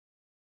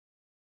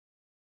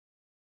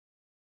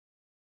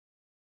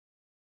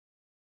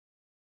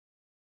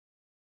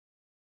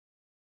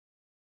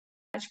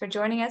much for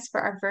joining us for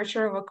our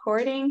virtual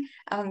recording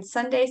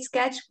Sunday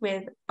sketch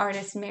with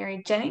artist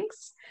Mary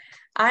Jennings.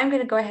 I'm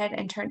going to go ahead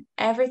and turn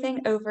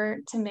everything over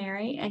to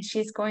Mary, and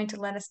she's going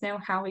to let us know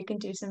how we can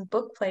do some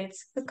book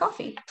plates with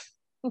coffee.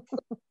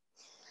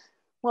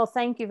 Well,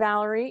 thank you,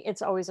 Valerie.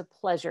 It's always a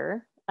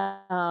pleasure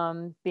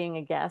being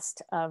a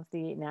guest of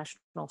the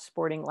National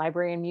Sporting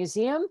Library and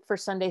Museum for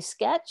Sunday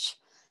Sketch.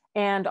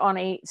 And on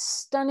a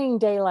stunning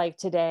day like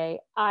today,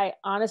 I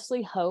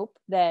honestly hope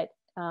that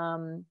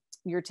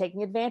you're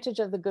taking advantage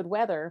of the good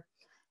weather.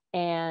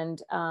 And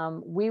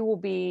we will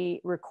be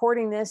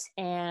recording this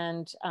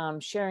and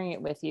sharing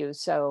it with you.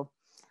 So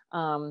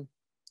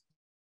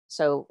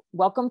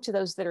welcome to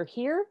those that are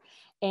here.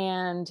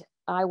 And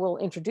I will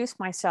introduce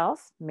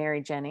myself,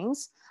 Mary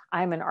Jennings.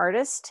 I'm an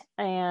artist,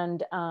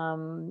 and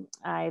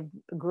I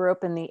grew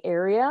up in the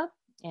area,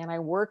 and I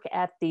work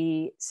at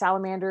the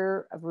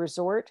Salamander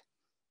Resort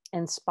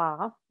and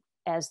Spa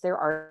as their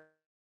artist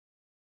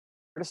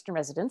in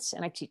residence,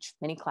 and I teach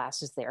many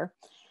classes there.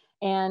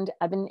 And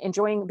I've been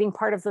enjoying being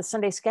part of the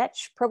Sunday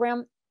Sketch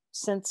program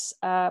since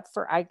I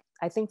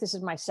think this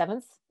is my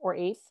 7th or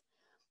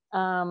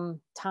 8th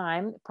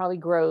time. It probably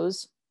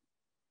grows,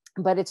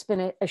 but it's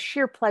been a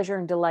sheer pleasure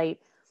and delight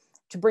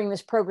to bring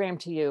this program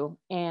to you.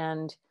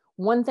 And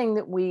one thing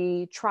that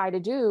we try to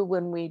do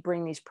when we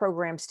bring these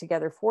programs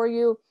together for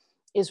you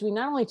is we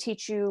not only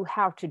teach you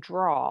how to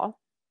draw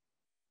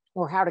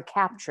or how to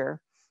capture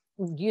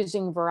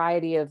using a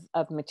variety of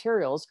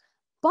materials,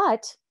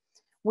 but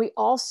we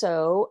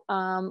also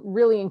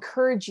really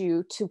encourage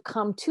you to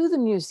come to the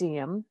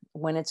museum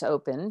when it's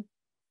open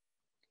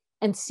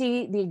and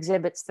see the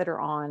exhibits that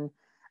are on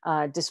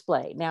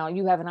display. Now,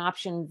 you have an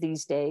option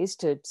these days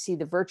to see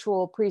the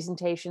virtual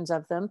presentations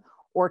of them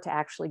or to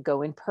actually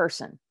go in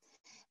person.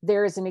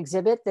 There is an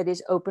exhibit that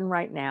is open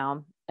right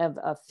now of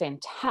a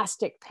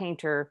fantastic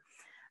painter.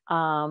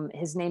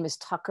 His name is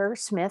Tucker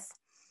Smith,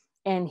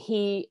 and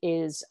he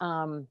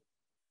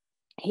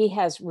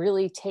has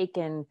really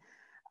taken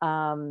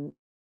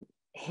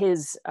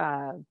his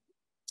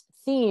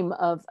theme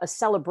of a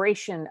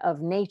celebration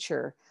of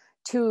nature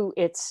to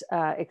its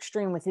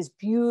extreme with his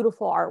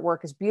beautiful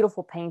artwork, his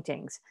beautiful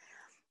paintings.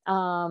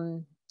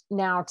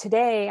 Now,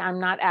 today, I'm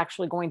not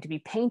actually going to be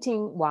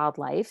painting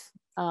wildlife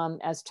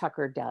as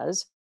Tucker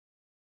does,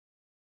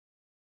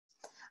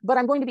 but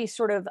I'm going to be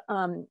sort of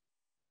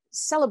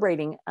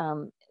celebrating,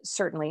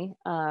 certainly,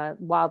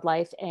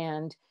 wildlife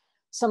and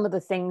some of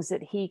the things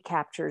that he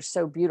captures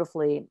so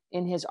beautifully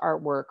in his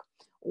artwork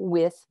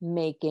with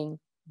making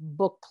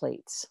book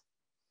plates.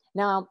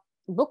 Now,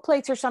 book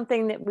plates are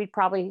something that we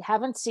probably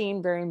haven't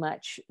seen very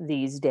much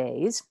these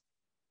days,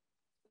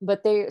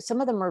 but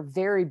some of them are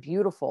very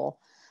beautiful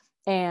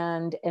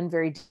and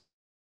very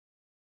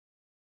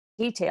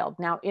detailed.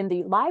 Now, in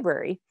the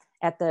library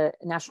at the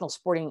National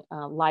Sporting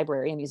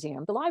Library and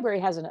Museum, the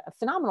library has a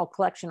phenomenal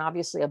collection,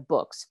 obviously, of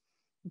books,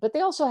 but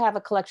they also have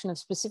a collection of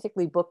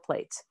specifically book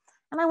plates.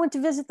 And I went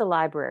to visit the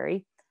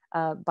library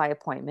by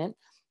appointment,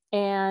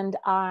 and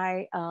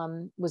I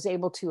was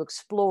able to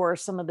explore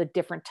some of the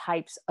different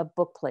types of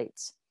book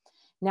plates.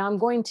 Now I'm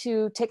going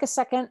to take a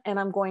second and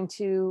I'm going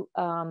to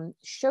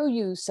show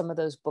you some of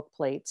those book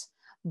plates,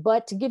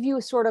 but to give you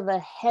sort of a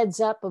heads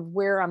up of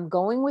where I'm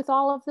going with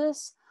all of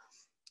this,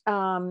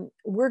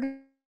 we're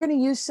going to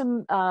use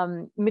some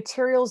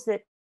materials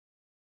that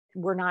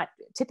we're not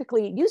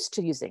typically used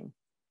to using.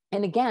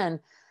 And again,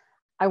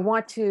 I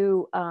want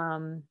to,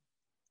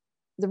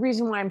 the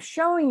reason why I'm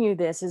showing you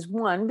this is,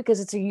 one,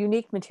 because it's a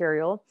unique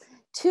material.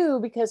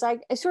 Two, because I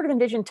sort of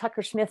envision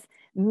Tucker Smith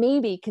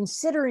maybe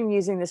considering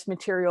using this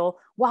material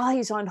while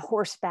he's on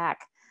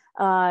horseback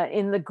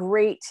in the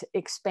great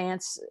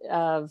expanse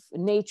of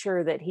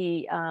nature that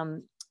he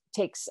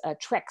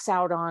treks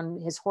out on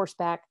his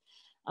horseback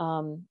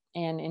and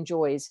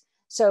enjoys.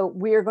 So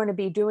we are going to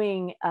be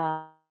doing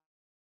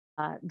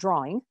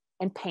drawing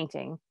and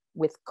painting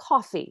with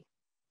coffee.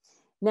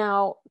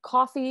 Now,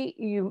 coffee,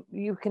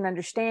 you can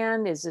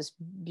understand, is this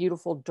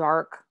beautiful,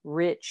 dark,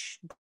 rich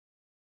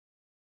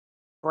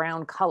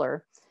brown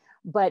color,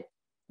 but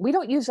we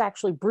don't use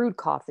actually brewed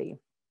coffee.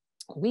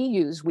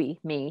 We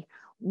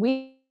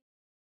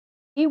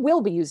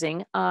will be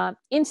using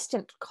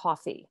instant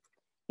coffee.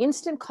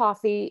 Instant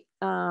coffee,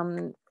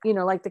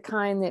 like the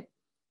kind that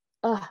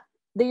you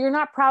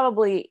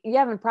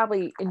haven't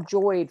probably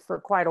enjoyed for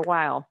quite a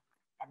while,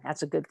 and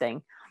that's a good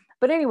thing.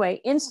 But anyway,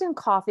 instant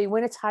coffee,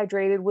 when it's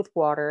hydrated with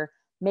water,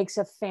 makes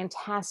a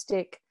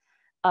fantastic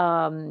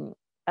material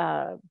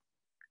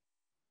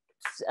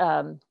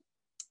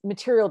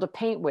to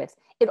paint with.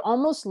 It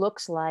almost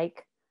looks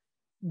like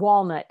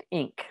walnut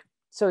ink.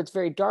 So it's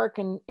very dark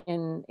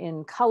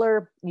in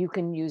color. You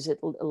can use it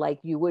like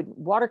you would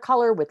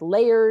watercolor with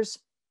layers,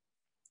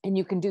 and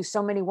you can do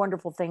so many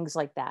wonderful things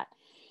like that.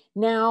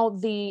 Now,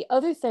 the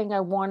other thing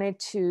I wanted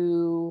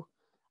to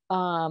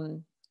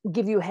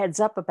give you a heads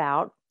up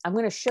about, I'm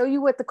going to show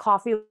you what the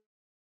coffee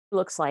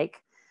looks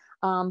like,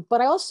 but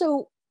I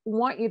also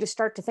want you to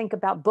start to think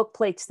about book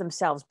plates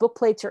themselves. Book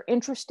plates are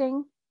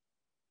interesting.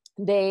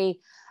 They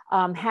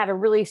had a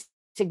really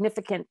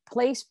significant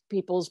place.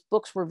 People's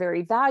books were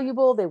very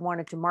valuable. They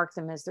wanted to mark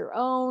them as their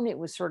own. It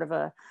was sort of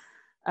a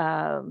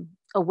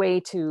way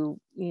to,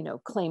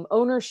 claim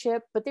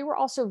ownership, but they were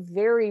also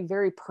very,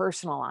 very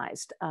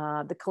personalized.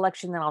 The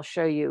collection that I'll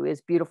show you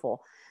is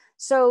beautiful.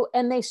 So,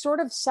 and they sort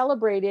of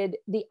celebrated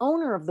the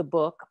owner of the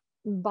book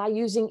by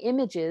using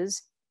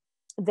images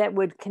that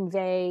would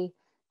convey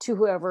to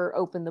whoever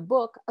opened the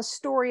book a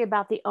story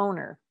about the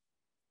owner.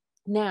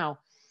 Now,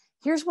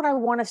 here's what I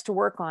want us to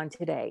work on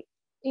today.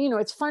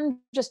 It's fun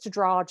just to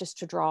draw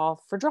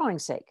for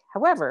drawing's sake.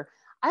 However,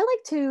 I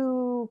like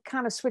to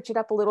kind of switch it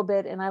up a little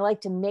bit, and I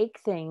like to make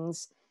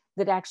things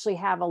that actually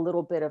have a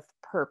little bit of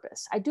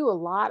purpose. I do a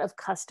lot of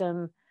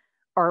custom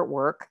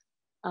artwork,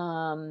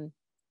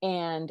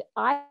 and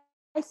I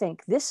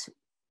think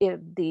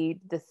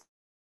the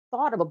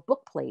thought of a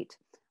book plate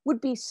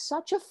would be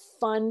such a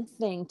fun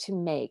thing to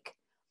make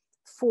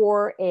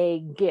for a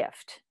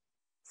gift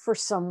for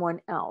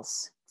someone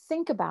else.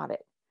 Think about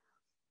it.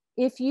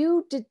 If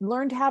you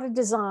learned how to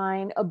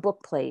design a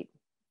book plate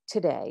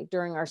today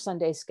during our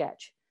Sunday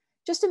sketch,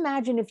 just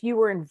imagine if you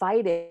were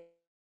invited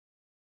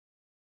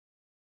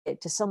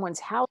to someone's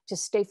house to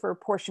stay for a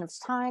portion of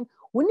time.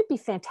 Wouldn't it be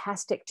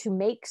fantastic to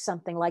make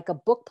something like a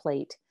book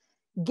plate,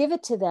 give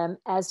it to them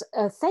as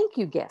a thank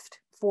you gift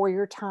for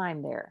your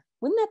time there?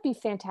 Wouldn't that be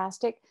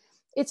fantastic?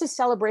 It's a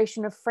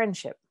celebration of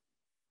friendship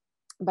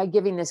by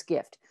giving this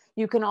gift.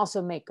 You can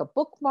also make a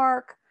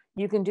bookmark.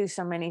 You can do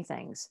so many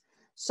things.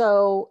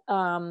 So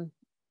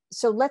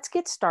let's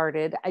get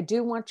started. I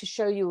do want to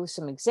show you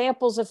some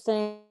examples of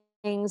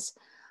things,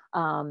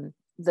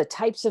 the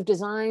types of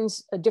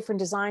designs, different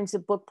designs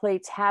that book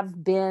plates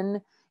have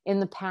been in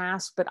the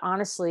past, but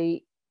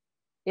honestly,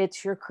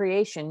 it's your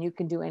creation. You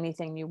can do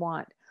anything you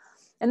want.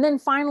 And then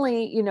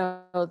finally,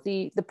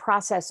 the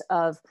process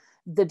of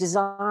the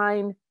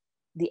design,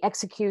 the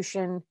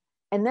execution,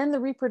 and then the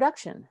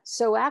reproduction.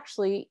 So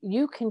actually,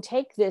 you can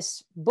take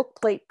this book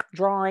plate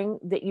drawing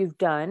that you've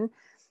done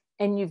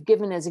and you've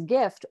given as a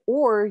gift,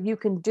 or you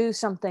can do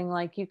something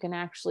like you can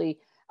actually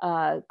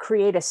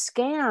create a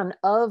scan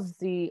of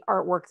the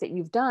artwork that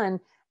you've done,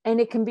 and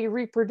it can be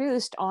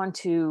reproduced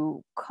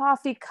onto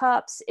coffee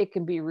cups. It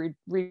can be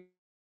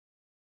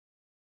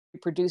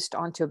reproduced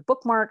onto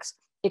bookmarks.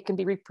 It can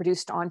be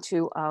reproduced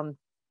onto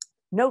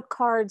note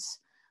cards,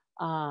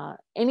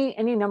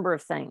 any number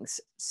of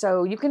things.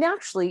 So you can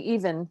actually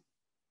even,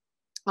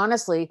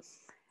 honestly,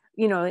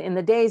 in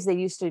the days they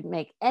used to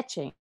make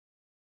etchings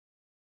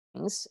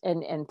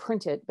and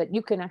print it, but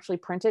you can actually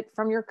print it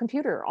from your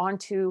computer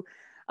onto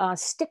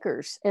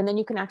stickers, and then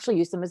you can actually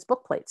use them as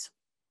book plates.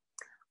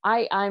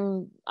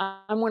 I'm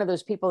one of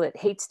those people that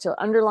hates to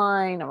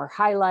underline or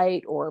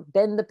highlight or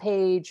bend the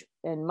page,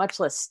 and much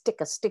less stick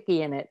a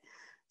sticky in it.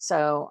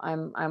 So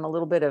I'm a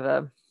little bit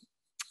of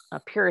a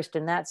purist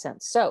in that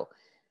sense. So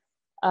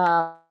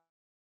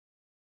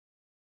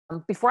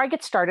before I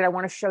get started, I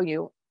want to show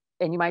you,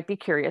 and you might be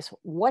curious,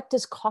 what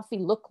does coffee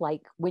look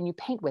like when you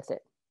paint with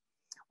it?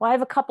 Well, I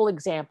have a couple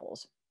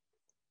examples.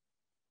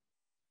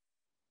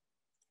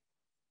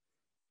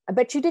 I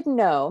bet you didn't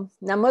know.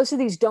 Now, most of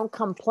these don't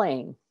come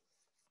plain,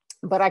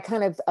 but I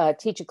kind of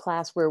teach a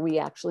class where we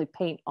actually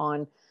paint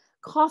on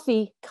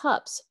coffee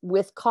cups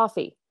with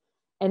coffee.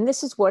 And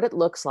this is what it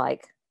looks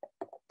like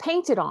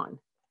painted on.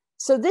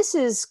 So this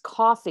is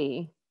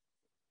coffee.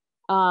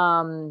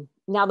 Now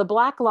the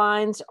black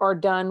lines are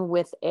done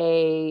with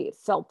a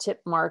felt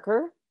tip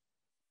marker,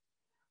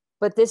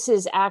 but this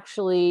is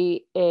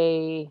actually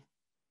a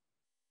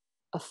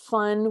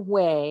fun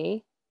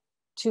way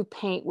to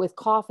paint with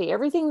coffee.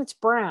 Everything that's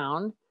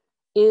brown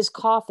is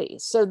coffee.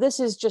 So this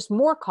is just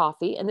more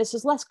coffee and this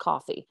is less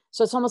coffee.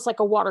 So it's almost like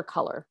a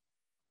watercolor.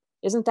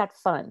 Isn't that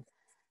fun?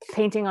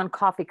 Painting on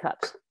coffee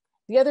cups.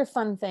 The other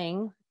fun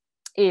thing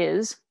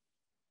is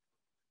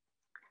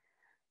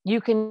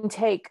you can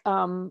take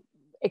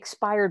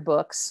expired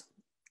books.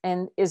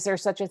 And is there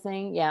such a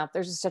thing? Yeah,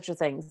 there's such a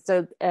thing.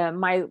 So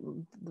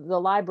the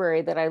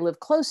library that I live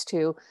close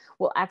to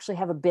will actually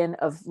have a bin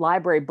of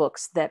library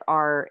books that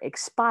are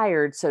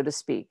expired, so to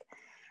speak.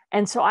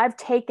 And so I've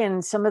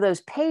taken some of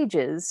those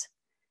pages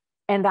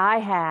and I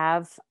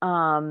have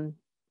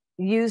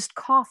used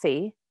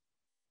coffee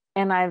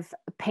and I've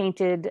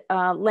painted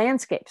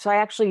landscape. So I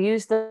actually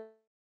use them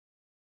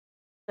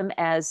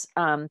as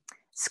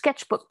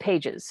sketchbook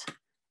pages.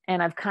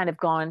 And I've kind of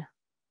gone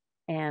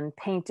and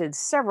painted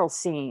several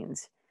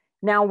scenes.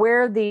 Now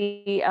where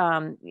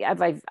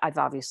I've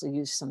obviously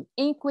used some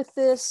ink with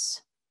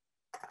this.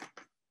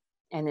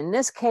 And in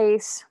this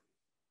case,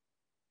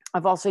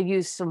 I've also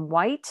used some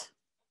white.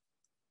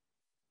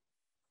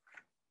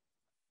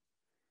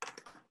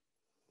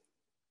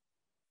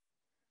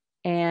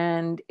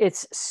 And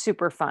it's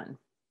super fun.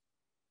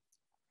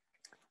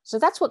 So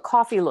that's what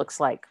coffee looks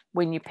like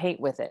when you paint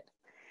with it.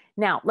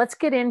 Now let's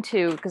get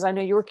into, because I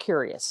know you were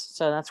curious,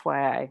 so that's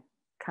why I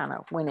kind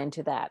of went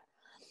into that.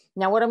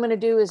 Now what I'm going to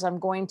do is I'm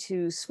going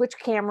to switch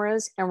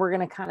cameras and we're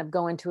going to kind of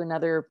go into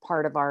another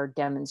part of our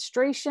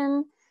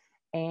demonstration.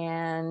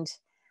 And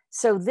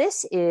so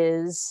this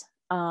is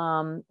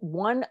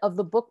one of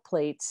the book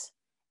plates,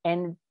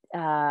 and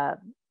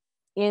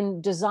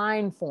in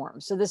design form.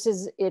 So this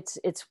is, it's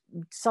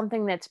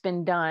something that's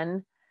been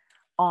done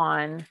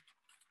on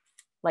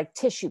like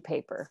tissue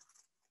paper.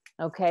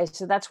 Okay,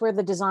 so that's where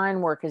the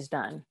design work is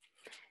done.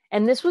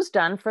 And this was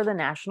done for the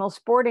National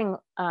Sporting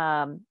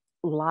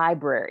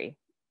Library.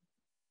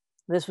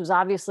 This was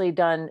obviously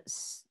done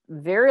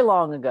very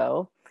long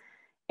ago.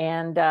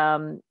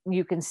 And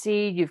you can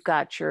see you've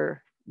got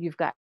your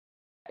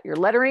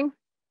lettering,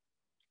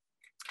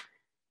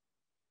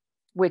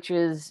 which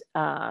is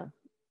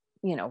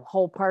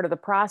whole part of the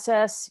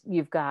process.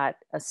 You've got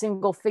a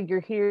single figure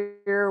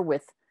here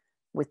with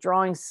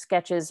drawing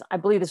sketches. I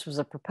believe this was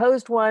a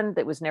proposed one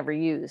that was never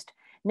used.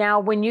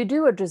 Now, when you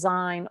do a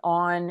design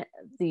on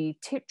the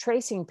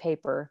tracing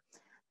paper,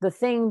 the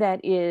thing that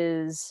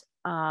is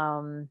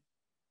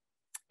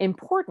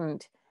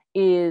important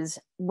is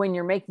when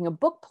you're making a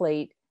book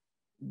plate,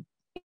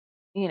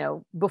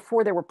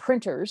 before there were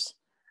printers,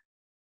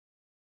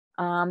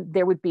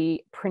 there would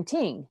be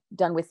printing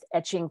done with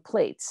etching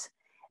plates.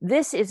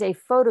 This is a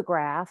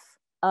photograph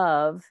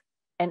of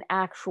an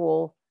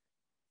actual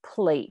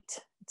plate.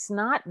 It's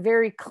not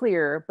very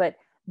clear, but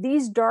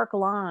these dark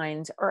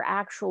lines are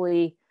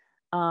actually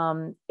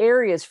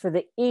areas for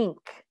the ink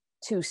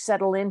to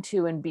settle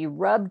into and be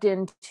rubbed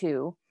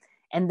into.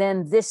 And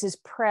then this is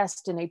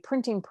pressed in a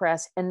printing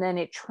press, and then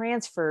it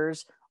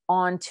transfers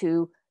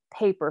onto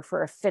paper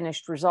for a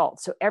finished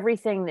result. So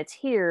everything that's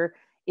here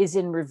is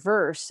in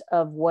reverse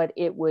of what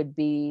it would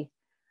be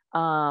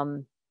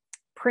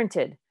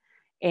printed.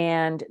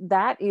 And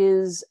that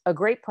is a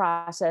great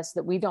process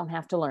that we don't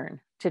have to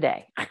learn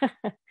today.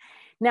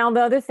 Now,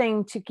 the other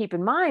thing to keep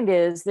in mind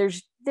is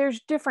there's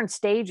different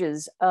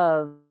stages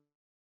of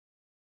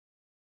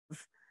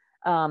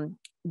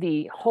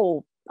the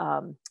whole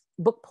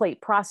book plate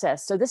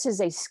process. So this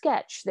is a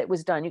sketch that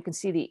was done. You can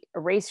see the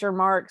eraser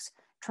marks,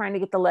 trying to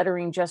get the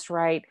lettering just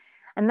right.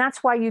 And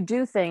that's why you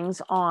do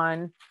things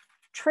on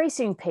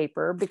tracing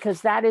paper,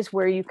 because that is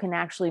where you can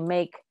actually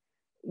make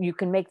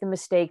the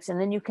mistakes, and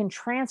then you can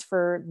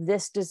transfer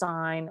this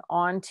design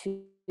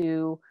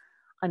onto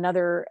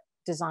another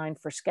design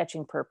for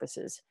sketching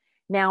purposes.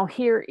 Now,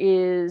 here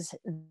is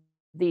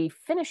the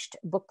finished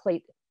book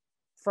plate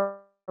from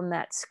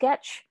that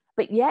sketch,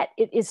 but yet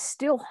it is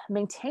still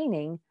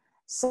maintaining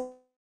some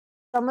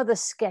of the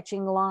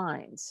sketching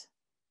lines.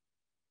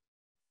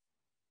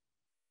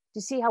 Do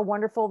you see how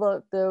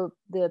wonderful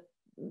the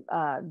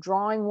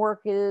drawing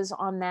work is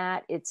on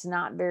that? It's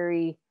not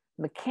very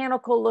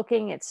mechanical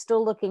looking. It's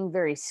still looking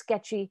very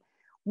sketchy.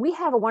 We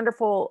have a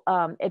wonderful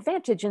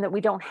advantage in that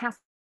we don't have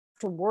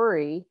to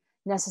worry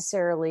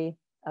necessarily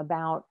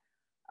about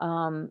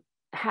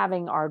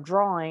having our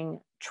drawing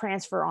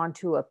transfer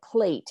onto a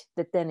plate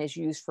that then is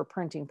used for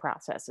printing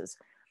processes.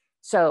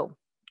 So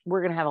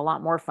we're going to have a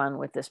lot more fun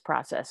with this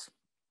process.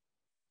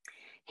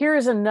 Here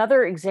is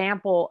another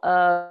example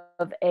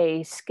of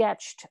a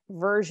sketched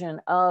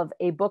version of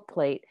a book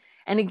plate.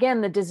 And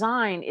again, the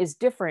design is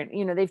different.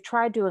 They've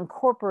tried to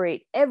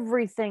incorporate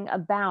everything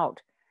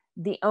about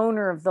the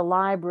owner of the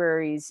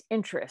library's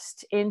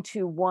interest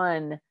into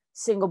one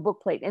single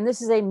book plate. And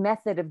this is a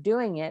method of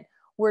doing it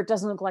where it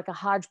doesn't look like a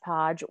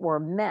hodgepodge or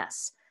a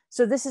mess.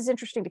 So this is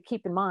interesting to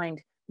keep in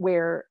mind,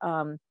 where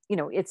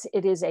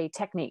it is a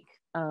technique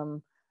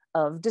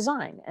of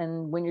design.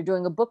 And when you're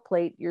doing a book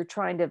plate, you're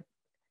trying to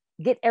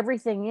get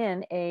everything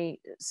in a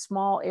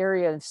small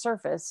area of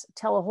surface,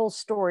 tell a whole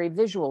story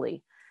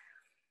visually.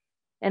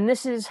 And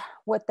this is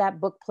what that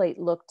book plate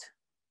looked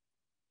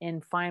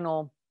in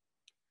final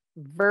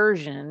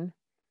version.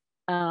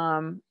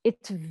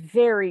 It's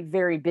very,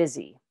 very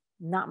busy.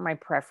 Not my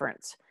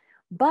preference,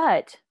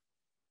 but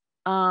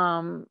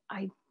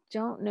I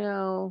don't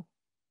know.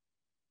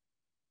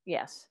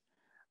 Yes,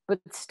 but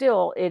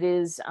still, it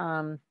is.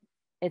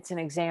 It's an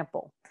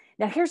example.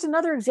 Now, here's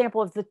another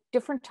example of the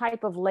different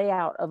type of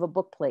layout of a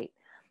book plate.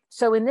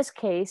 So in this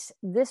case,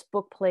 this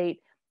book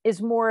plate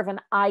is more of an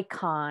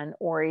icon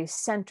or a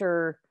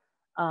center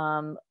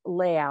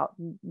layout,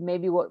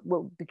 maybe what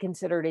would be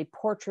considered a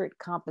portrait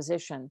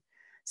composition.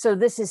 So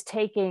this is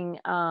taking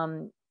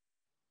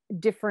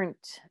different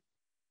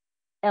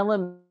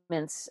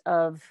elements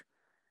of,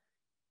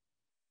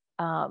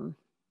 I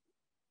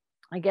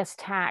guess,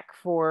 tack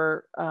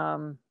for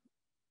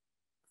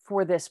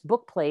this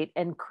book plate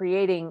and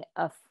creating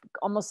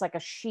almost like a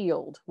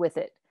shield with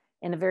it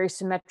in a very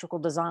symmetrical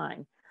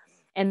design.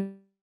 And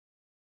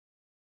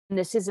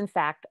this is in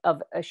fact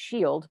of a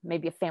shield,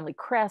 maybe a family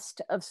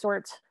crest of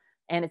sorts,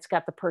 and it's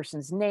got the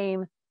person's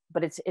name,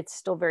 but it's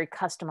still very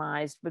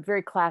customized, but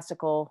very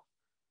classical.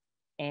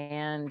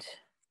 And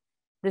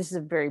this is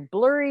a very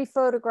blurry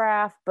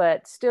photograph,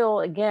 but still,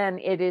 again,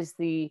 it is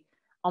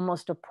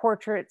almost a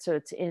portrait, so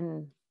it's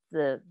in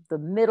the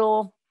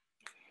middle.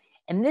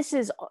 And this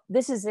is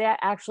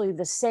actually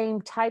the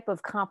same type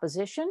of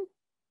composition,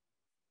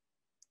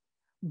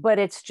 but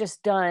it's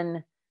just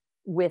done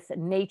with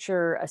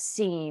nature, a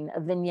scene, a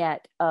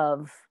vignette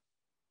of,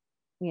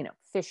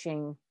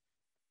 fishing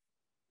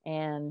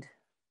and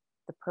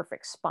the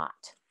perfect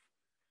spot.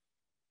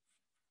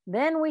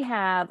 Then we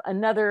have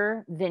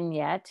another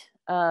vignette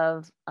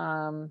of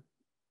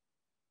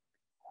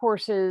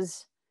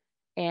horses.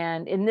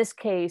 And in this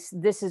case,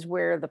 this is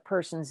where the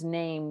person's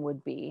name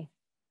would be.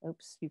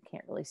 Oops, you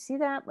can't really see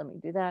that. Let me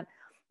do that.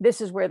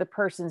 This is where the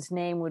person's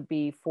name would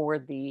be for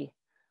the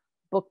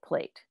book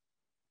plate.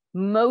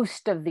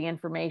 Most of the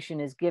information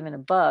is given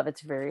above.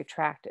 It's very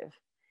attractive.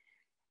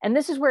 And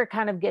this is where it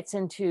kind of gets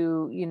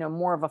into,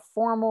 more of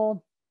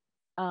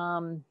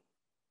um,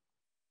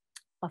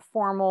 a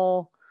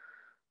formal,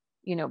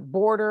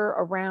 border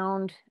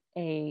around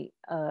a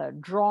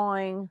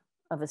drawing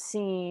of a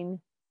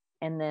scene,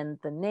 and then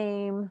the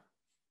name.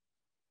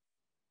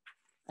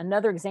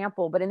 Another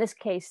example, but in this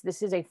case,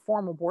 this is a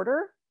formal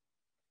border,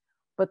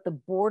 but the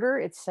border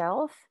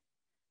itself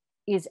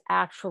is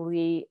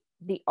actually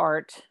the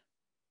art.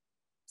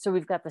 So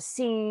we've got the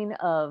scene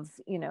of,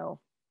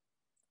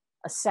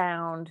 a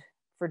sound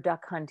for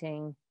duck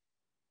hunting.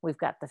 We've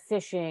got the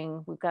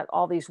fishing. We've got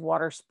all these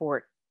water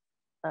sport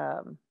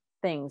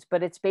things,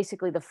 but it's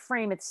basically the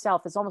frame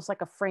itself is almost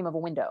like a frame of a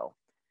window.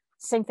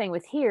 Same thing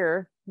with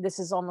here. This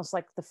is almost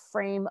like the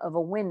frame of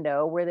a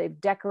window where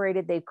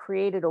they've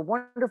created a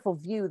wonderful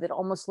view that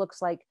almost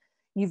looks like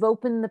you've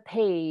opened the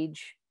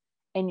page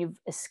and you've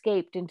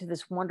escaped into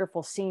this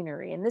wonderful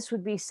scenery. And this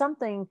would be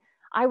something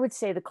I would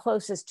say the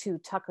closest to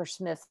Tucker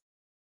Smith's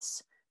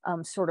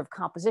sort of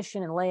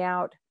composition and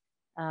layout,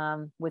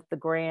 with the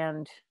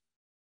grand,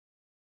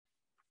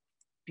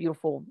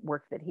 beautiful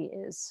work that he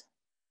is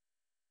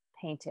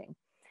painting.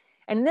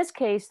 And in this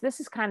case,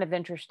 this is kind of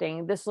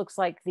interesting. This looks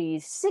like the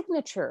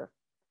signature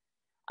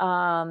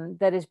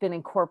that has been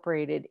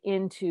incorporated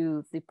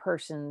into the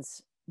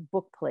person's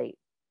book plate.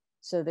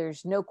 So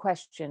there's no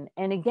question.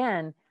 And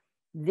again,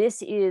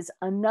 this is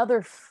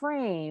another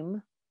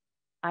frame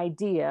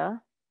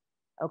idea,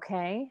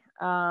 okay?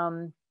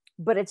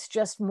 But it's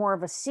just more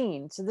of a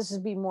scene. So this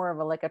would be more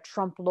of like a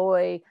trompe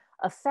l'oeil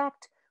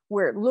effect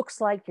where it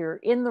looks like you're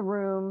in the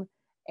room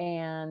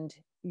and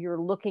you're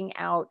looking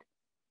out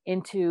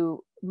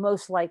into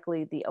most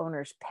likely the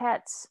owner's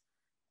pets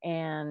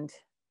and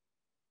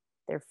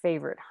their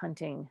favorite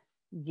hunting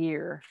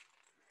gear.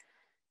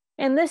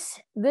 And this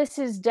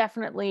is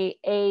definitely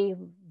a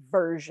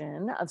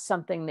version of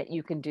something that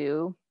you can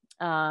do.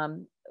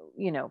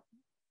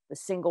 The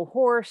single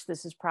horse,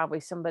 this is probably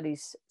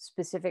somebody's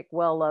specific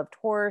well-loved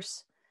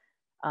horse,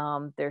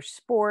 their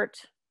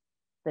sport,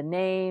 the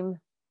name,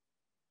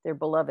 their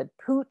beloved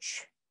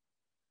pooch.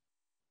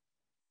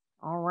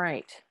 All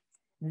right.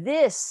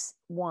 This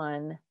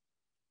one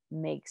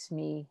makes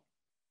me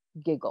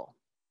giggle.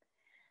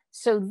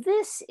 So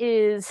this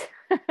is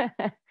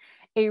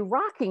a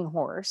rocking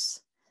horse.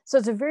 So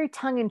it's a very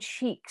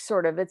tongue-in-cheek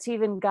sort of. It's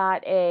even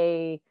got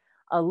a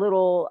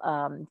little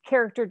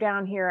character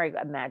down here. I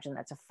imagine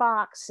that's a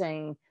fox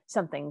saying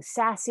something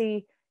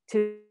sassy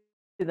to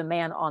the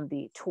man on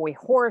the toy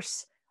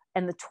horse.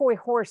 And the toy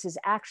horse is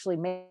actually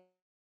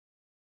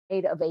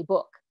made of a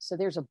book. So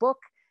there's a book,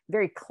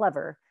 very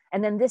clever.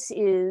 And then this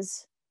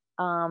is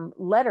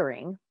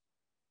lettering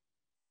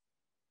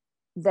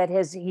that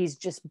he's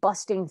just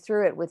busting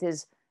through it with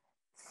his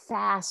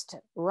fast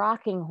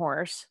rocking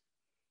horse.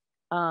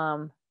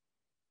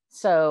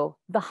 So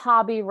the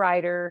hobby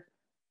rider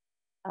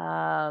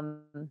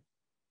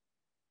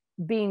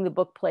being the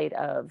book plate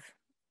of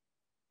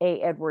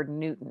A. Edward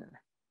Newton.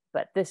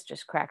 But this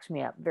just cracks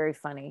me up. Very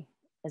funny,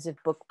 as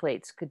if book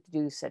plates could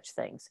do such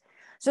things.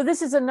 So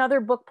this is another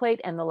book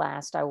plate, and the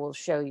last I will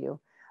show you.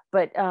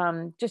 But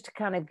just to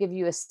kind of give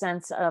you a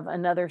sense of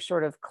another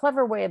sort of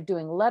clever way of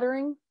doing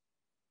lettering.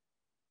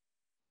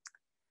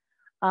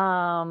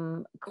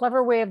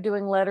 Clever way of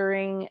doing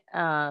lettering,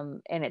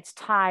 and it's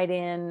tied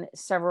in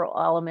several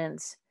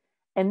elements.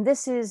 And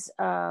this is,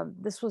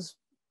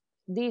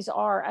 these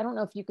are, I don't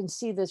know if you can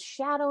see this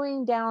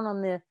shadowing down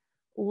on the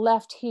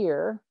left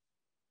here.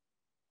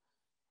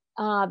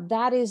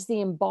 That is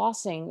the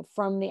embossing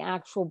from the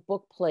actual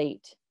book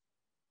plate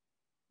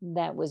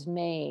that was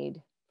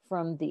made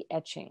from the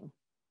etching.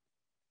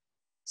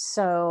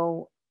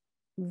 So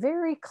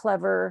very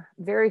clever,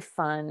 very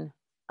fun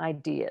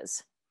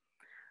ideas.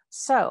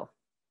 So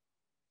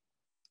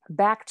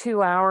back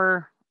to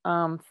our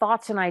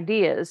thoughts and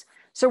ideas.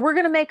 So we're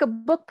going to make a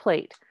book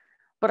plate,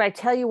 but I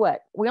tell you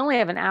what, we only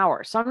have an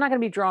hour. So I'm not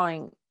going to be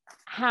drawing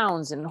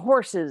hounds and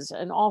horses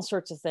and all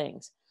sorts of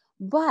things.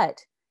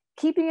 But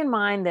keeping in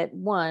mind that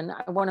one,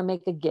 I want to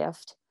make a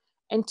gift.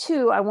 And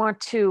two, I want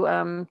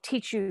to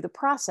teach you the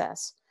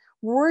process.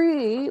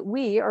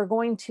 We are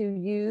going to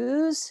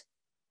use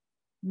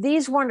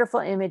these wonderful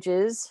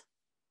images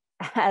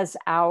as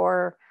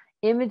our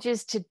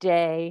images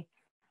today.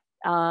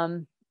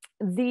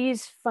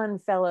 These fun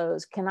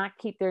fellows cannot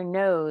keep their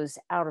nose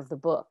out of the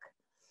book.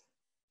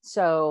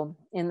 So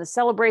in the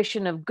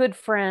celebration of good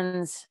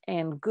friends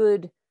and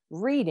good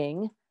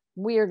reading,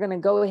 we are going to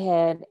go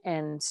ahead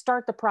and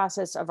start the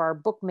process of our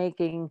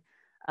bookmaking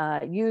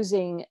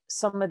using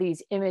some of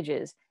these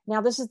images.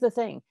 Now, this is the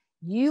thing.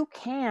 You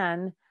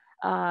can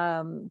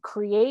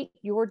create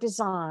your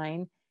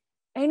design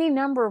any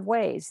number of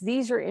ways.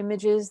 These are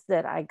images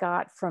that I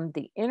got from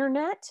the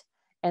internet,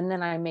 and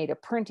then I made a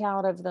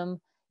printout of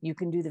them. You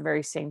can do the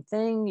very same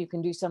thing. You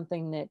can do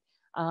something that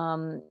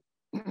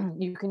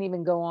you can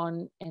even go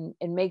on and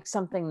make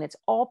something that's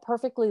all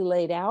perfectly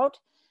laid out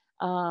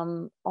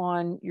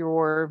on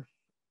your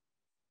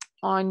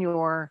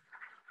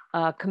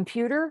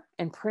computer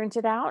and print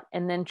it out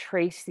and then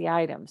trace the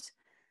items.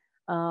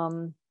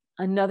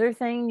 Another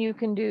thing you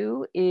can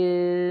do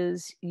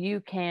is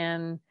you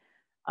can,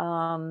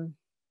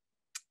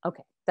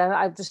 okay, that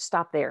I'll just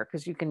stop there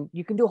because you can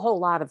do a whole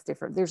lot of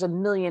different, there's a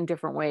million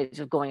different ways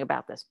of going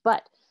about this.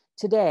 But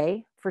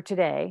for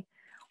today,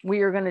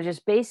 we are going to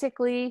just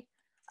basically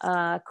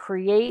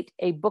create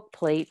a book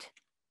plate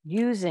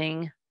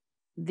using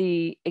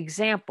the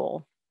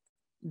example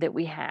that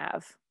we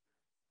have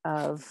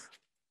of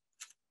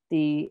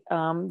the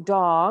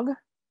dog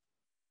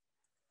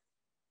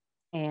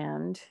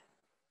and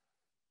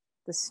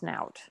the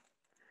snout.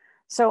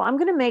 So I'm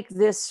going to make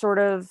this sort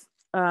of,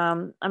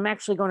 I'm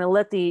actually going to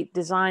let the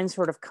design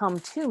sort of come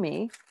to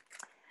me.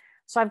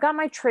 So I've got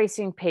my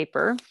tracing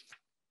paper.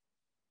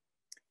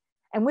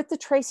 And with the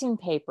tracing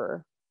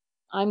paper,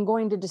 I'm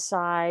going to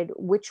decide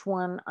which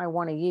one I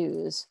want to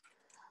use.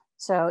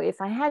 So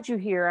if I had you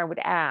here, I would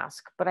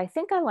ask, but I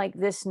think I like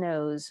this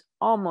nose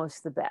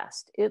almost the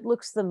best. It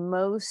looks the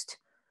most,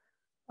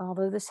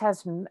 although this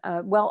has,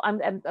 well, I'm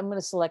going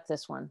to select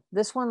this one.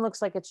 This one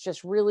looks like it's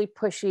just really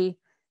pushy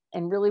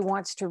and really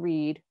wants to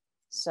read.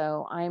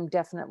 So I'm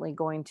definitely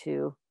going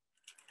to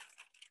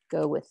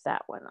go with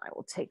that one. I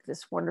will take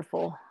this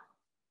wonderful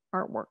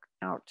artwork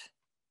out.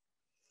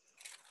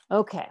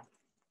 Okay,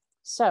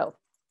 so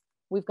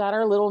we've got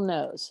our little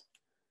nose.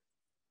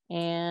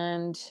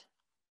 And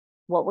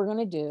what we're going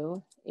to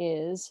do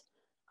is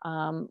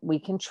we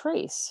can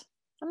trace.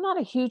 I'm not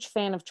a huge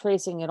fan of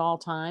tracing at all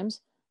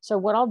times. So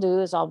what I'll do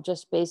is I'll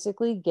just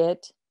basically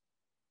get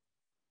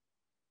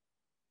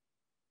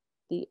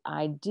the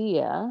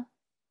idea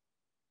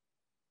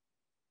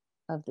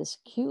of this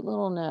cute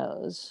little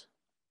nose.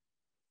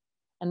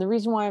 And the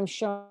reason why I'm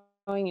showing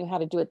you how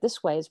to do it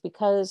this way is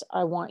because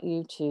I want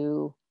you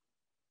to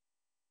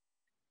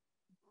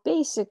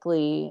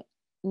basically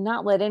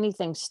not let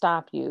anything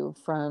stop you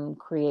from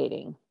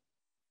creating.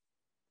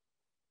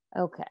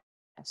 Okay,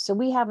 so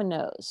we have a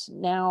nose.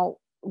 Now,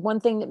 one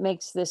thing that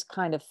makes this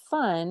kind of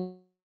fun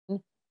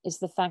is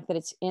the fact that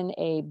it's in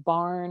a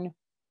barn,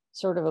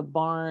 sort of a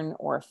barn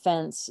or a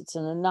fence. It's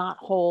in the knot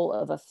hole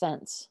of a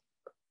fence.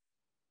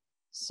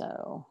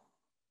 So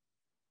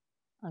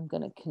I'm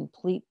going to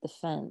complete the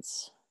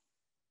fence.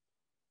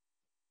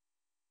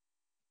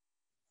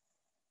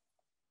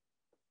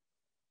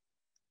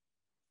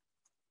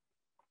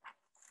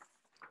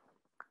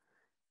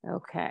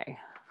 Okay.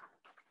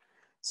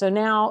 So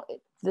now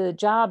the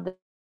job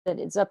that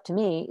it's up to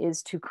me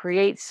is to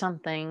create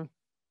something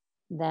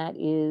that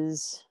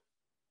is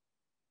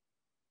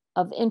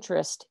of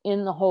interest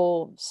in the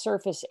whole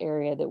surface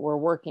area that we're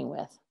working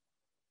with.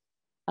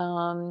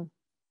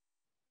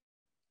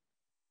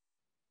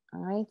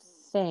 I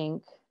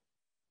think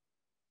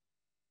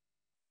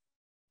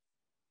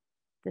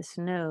this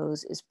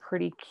nose is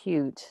pretty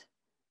cute,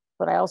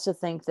 but I also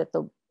think that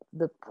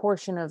the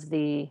portion of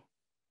the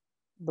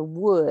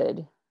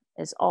wood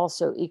is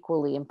also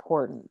equally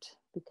important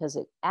because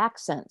it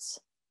accents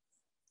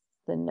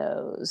the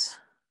nose.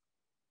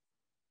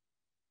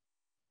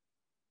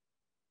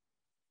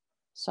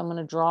 So I'm going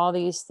to draw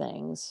these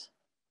things.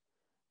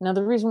 Now,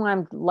 the reason why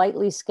I'm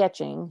lightly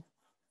sketching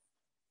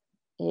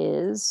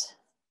is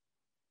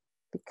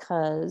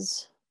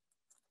because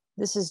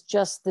this is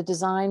just the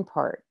design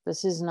part.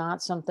 This is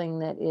not something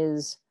that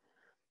is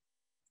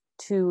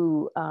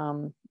to,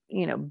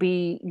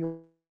 be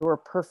your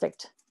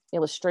perfect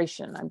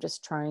illustration. I'm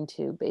just trying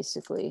to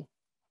basically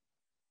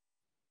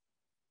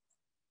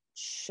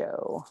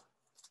show.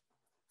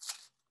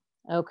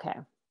 Okay.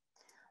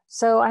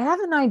 So I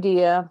have an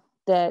idea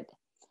that,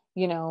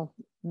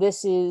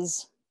 this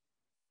is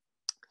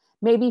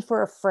maybe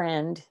for a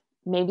friend,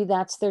 maybe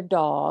that's their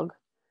dog.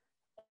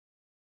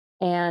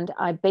 And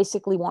I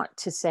basically want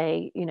to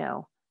say,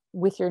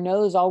 with your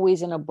nose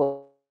always in a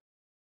book,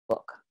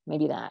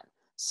 maybe that.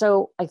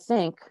 So I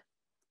think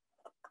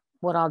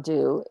what I'll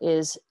do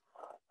is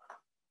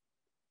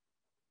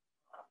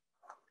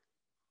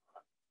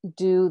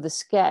do the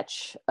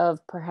sketch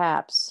of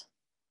perhaps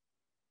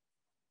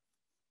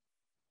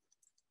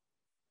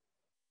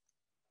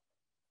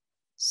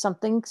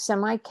something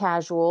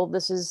semi-casual.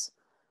 This is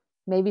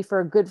maybe for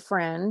a good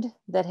friend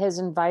that has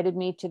invited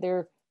me to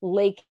their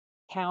lake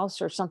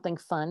house or something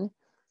fun.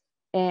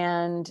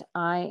 And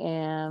I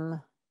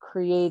am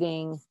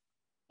creating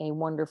a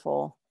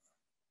wonderful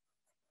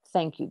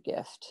thank you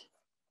gift.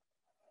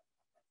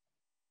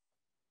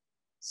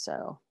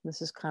 So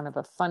this is kind of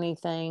a funny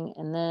thing.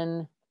 And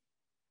then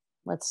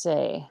let's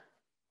say,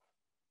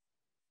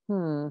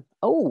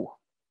 oh,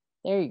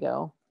 there you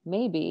go.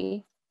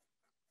 Maybe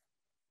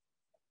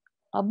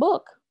a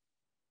book.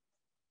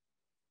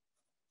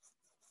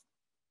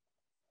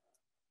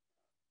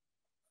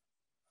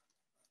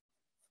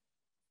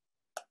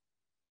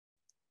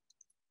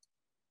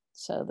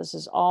 So this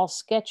is all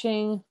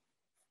sketching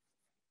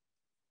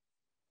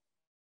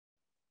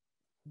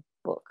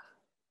book.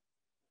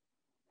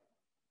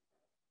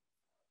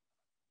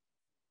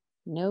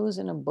 Nose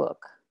in a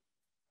book.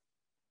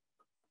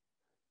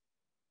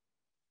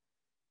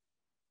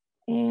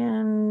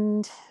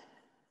 And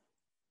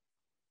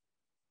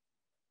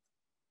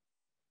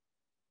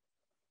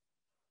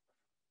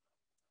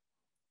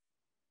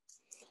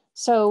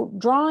so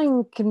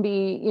drawing can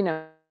be,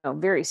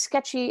 very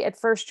sketchy. At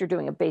first, you're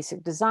doing a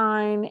basic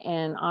design,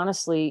 and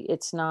honestly,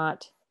 it's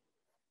not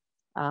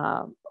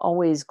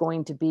always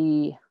going to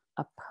be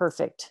a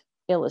perfect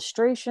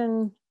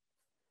illustration,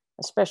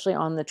 especially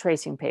on the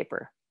tracing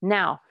paper.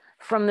 Now,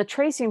 from the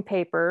tracing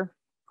paper,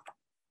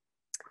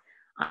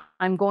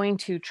 I'm going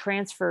to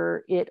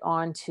transfer it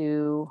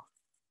onto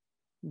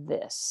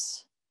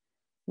this.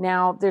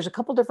 Now, there's a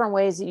couple different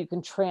ways that you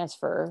can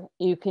transfer.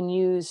 You can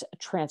use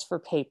transfer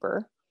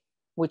paper,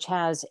 which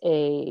has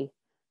a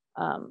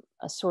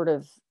sort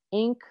of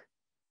ink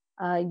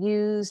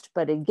used,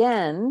 but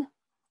again,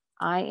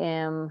 I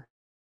am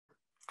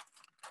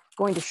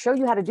going to show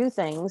you how to do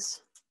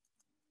things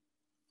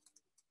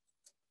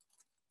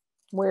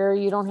where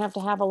you don't have to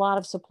have a lot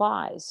of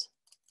supplies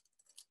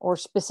or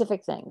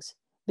specific things,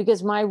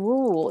 because my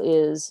rule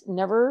is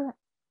never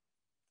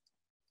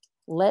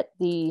let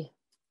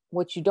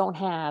what you don't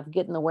have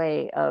get in the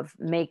way of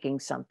making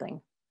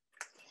something.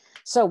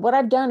 So what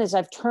I've done is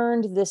I've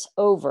turned this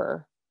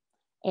over,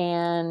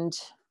 and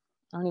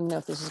I don't even know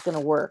if this is going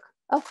to work.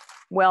 Oh,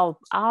 well,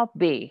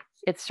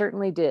 it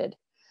certainly did.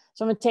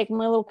 So I'm going to take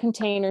my little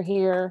container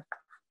here,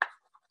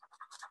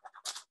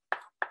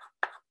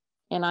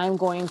 and I'm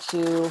going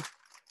to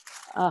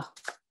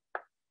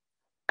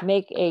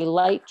make a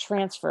light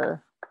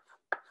transfer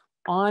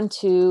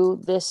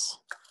onto this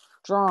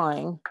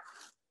drawing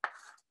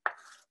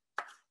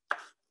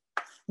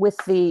with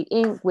the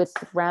ink,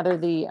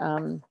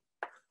 the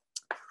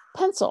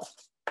pencil.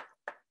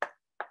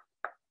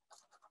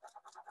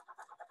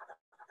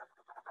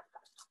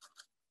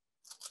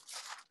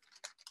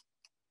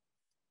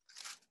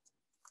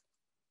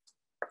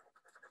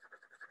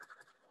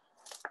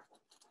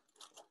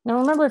 Now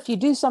remember, if you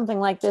do something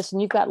like this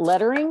and you've got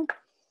lettering,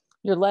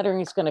 your lettering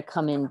is going to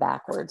come in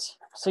backwards.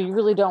 So you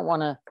really don't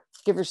want to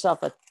give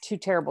yourself a too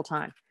terrible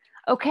time.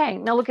 Okay,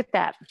 now look at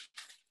that.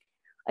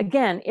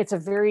 Again, it's a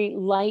very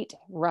light,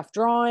 rough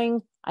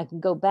drawing. I can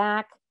go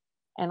back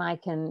and I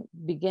can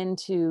begin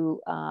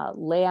to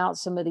lay out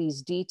some of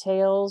these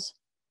details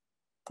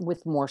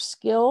with more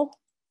skill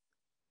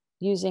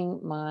using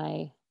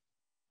my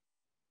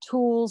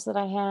tools that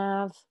I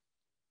have,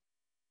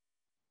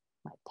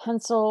 my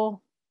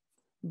pencil.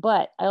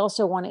 But I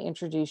also want to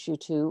introduce you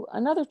to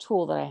another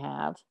tool that I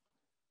have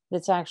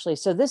that's actually,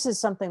 so this is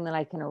something that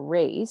I can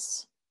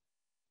erase,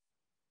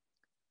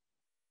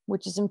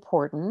 which is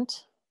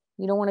important.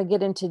 You don't want to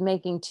get into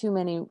making too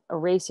many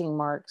erasing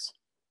marks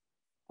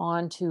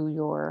onto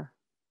your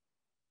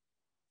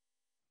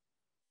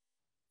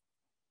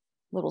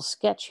little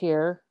sketch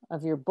here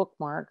of your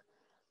bookmark.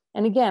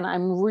 And again,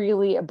 I'm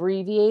really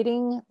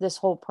abbreviating this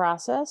whole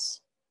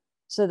process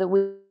so that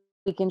we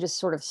can just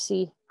sort of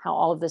see how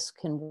all of this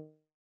can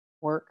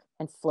work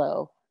and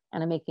flow.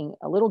 And I'm making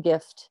a little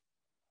gift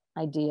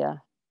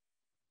idea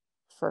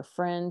for a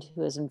friend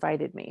who has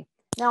invited me.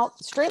 Now,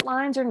 straight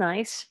lines are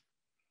nice.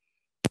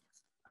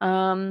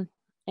 And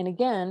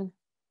again,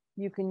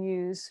 you can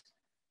use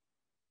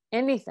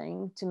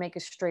anything to make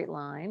a straight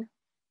line.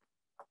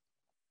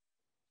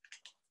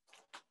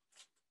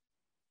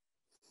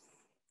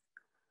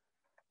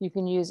 You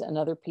can use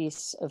another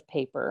piece of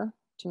paper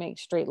to make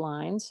straight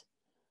lines.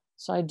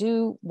 So I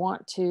do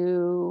want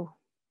to,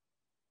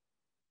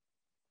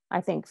 I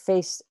think,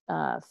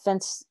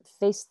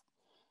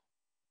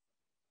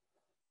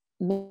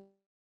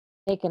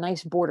 make a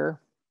nice border.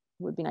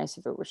 Would be nice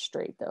if it were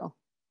straight though.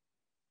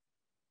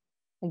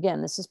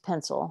 Again, this is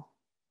pencil.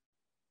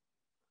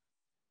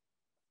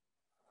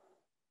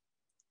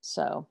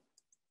 So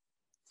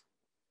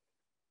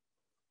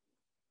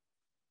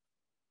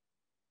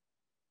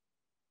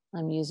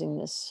I'm using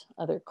this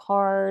other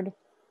card.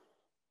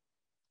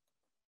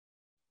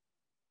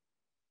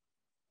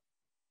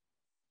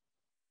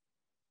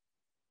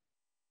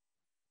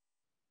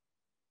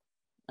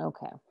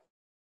 Okay.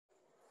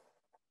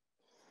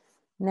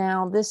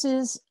 Now this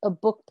is a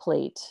book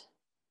plate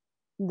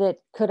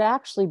that could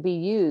actually be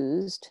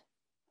used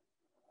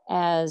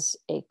as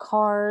a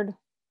card.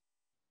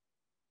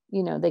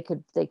 You know, they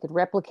could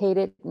replicate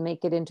it and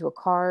make it into a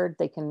card.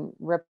 They can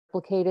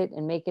replicate it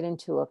and make it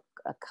into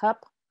a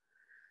cup.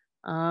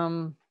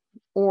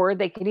 Or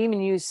they could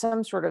even use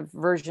some sort of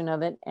version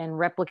of it and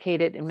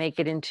replicate it and make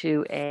it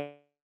into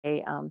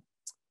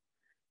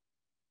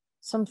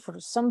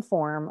some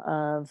form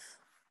of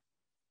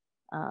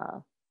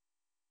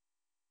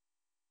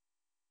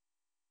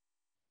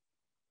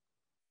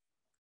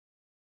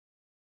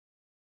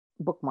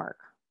bookmark,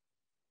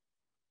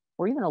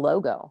 or even a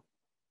logo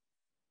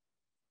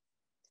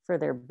for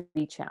their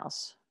beach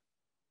house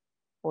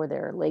or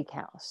their lake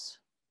house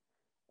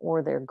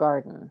or their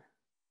garden.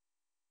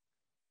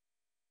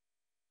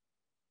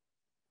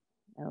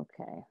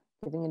 Okay,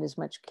 giving it as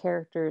much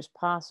character as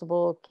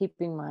possible,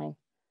 keeping my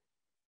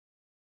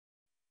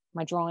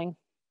my drawing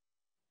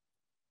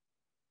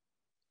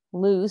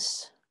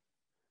loose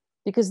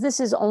because this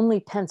is only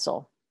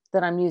pencil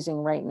that I'm using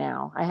right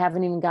now. I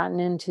haven't even gotten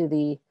into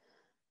the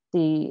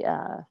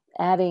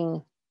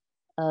adding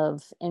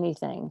of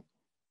anything.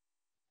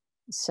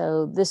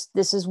 So this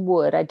is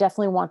wood. I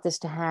definitely want this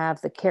to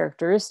have the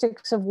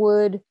characteristics of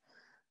wood.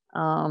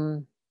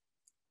 And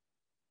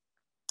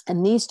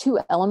these two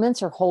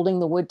elements are holding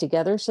the wood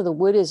together. So the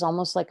wood is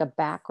almost like a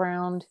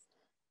background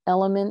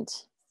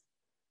element.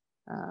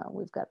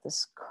 We've got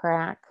this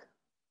crack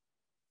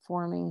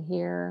forming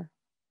here.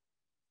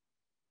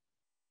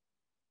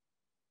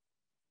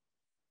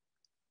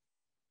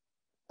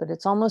 But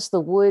it's almost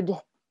the wood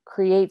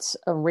creates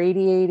a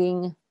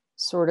radiating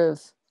sort of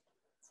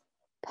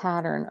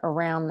pattern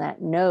around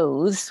that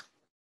nose.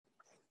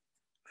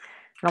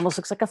 It almost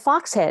looks like a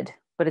fox head,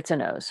 but it's a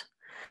nose.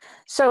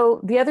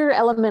 So the other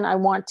element I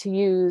want to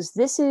use,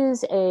 this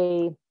is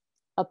a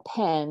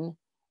pen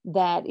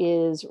that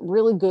is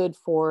really good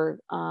for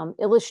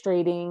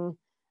illustrating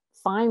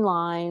fine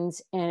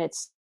lines, and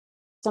it's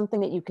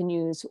something that you can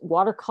use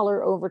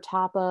watercolor over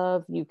top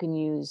of, you can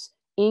use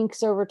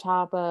inks over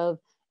top of,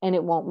 and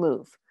it won't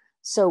move.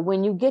 So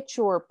when you get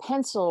your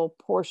pencil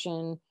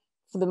portion,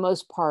 for the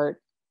most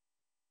part,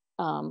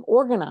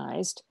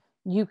 organized,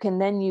 you can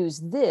then use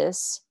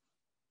this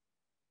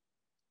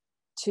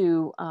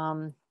to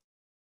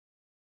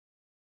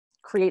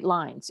create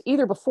lines,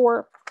 either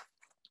before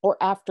or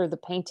after the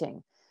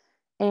painting.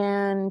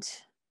 And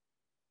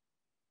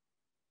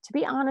to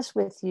be honest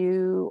with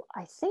you,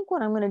 I think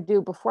what I'm going to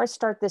do before I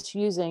start this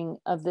using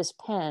of this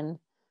pen,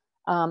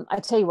 I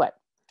tell you what,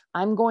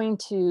 I'm going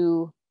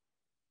to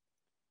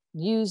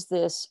use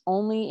this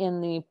only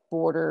in the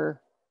border.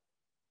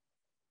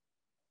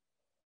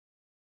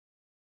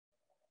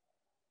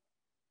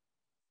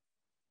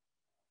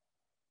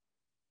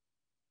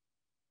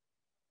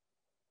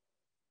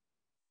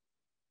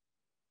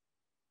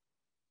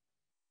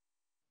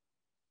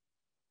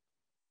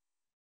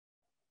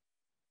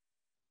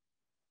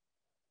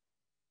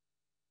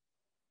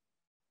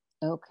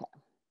 Okay.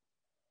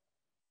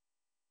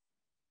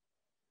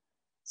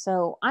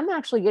 So I'm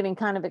actually getting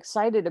kind of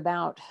excited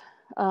about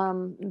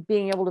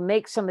being able to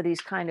make some of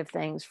these kind of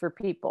things for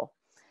people.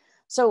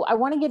 So I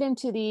want to get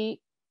into the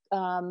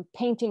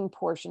painting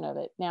portion of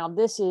it. Now,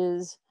 this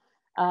is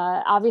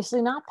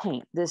obviously not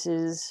paint. This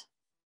is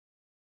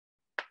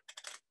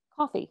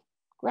coffee,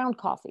 ground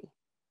coffee.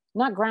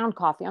 Not ground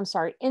coffee, I'm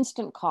sorry,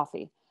 instant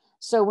coffee.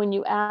 So when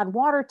you add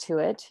water to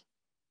it,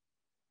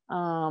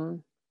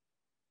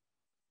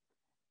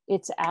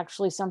 it's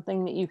actually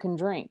something that you can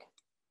drink.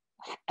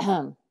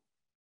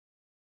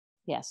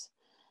 Yes.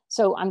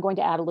 So I'm going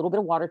to add a little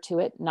bit of water to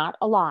it, not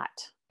a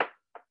lot.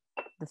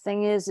 The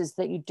thing is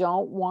that you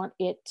don't want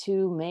it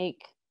to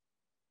make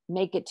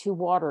it too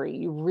watery.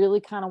 You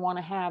really kind of want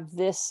to have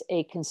this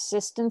a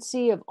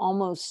consistency of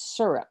almost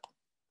syrup.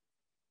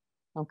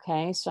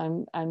 Okay,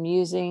 so I'm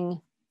using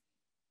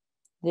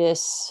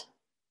this.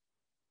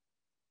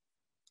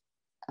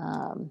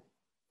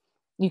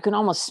 You can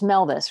almost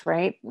smell this,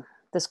 right?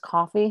 This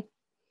coffee.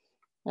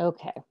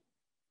 Okay.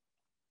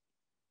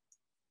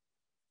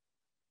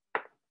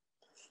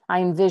 I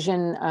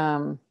envision,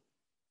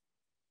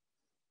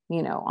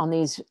 you know, on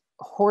these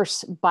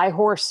by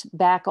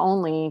horseback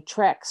only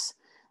treks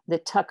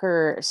that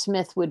Tucker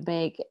Smith would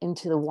make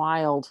into the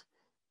wild,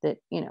 that,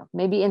 you know,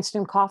 maybe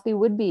instant coffee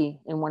would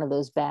be in one of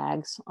those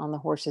bags on the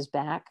horse's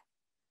back.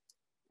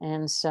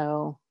 And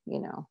so, you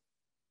know,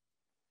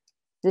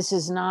 this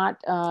is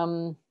not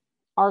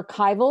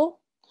archival,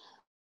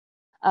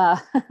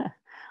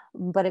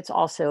 but it's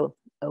also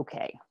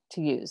okay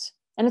to use.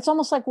 And it's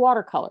almost like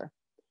watercolor.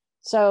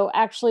 So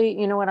actually,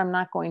 you know what? I'm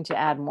not going to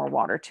add more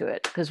water to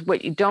it, because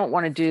what you don't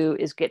want to do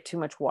is get too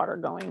much water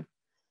going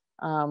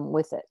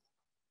with it.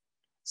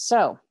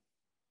 So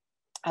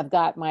I've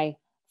got my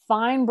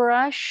fine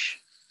brush,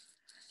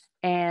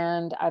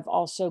 and I've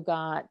also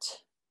got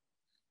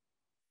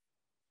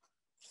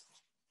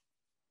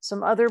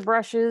some other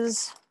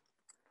brushes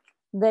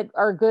that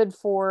are good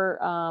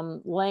for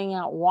laying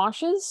out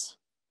washes.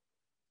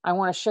 I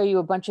want to show you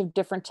a bunch of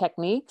different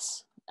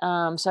techniques.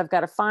 So I've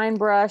got a fine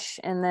brush,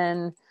 and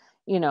then,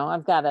 you know,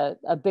 I've got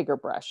a bigger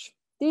brush.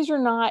 These are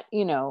not,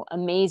 you know,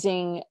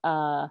 amazing,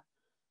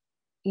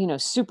 you know,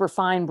 super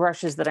fine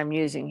brushes that I'm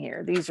using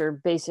here. These are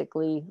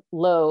basically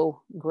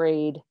low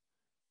grade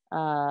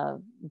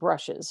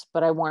brushes,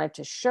 but I wanted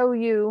to show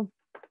you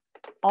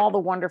all the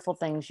wonderful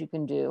things you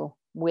can do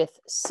with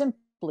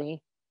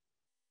simply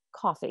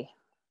coffee.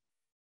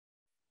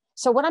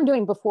 So what I'm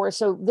doing before,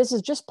 so this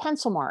is just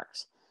pencil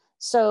marks.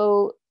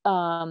 So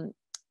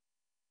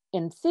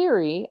in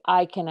theory,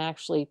 I can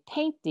actually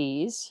paint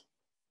these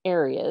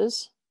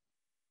areas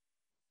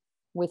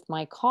with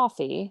my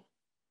coffee,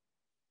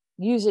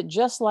 use it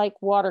just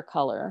like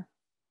watercolor.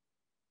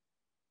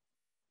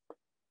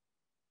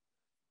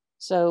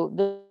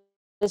 So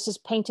this is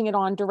painting it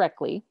on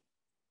directly.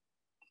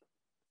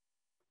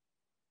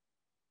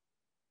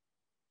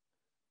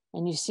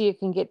 And you see it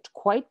can get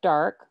quite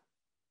dark.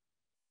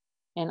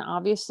 And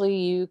obviously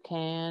you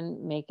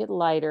can make it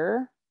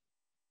lighter.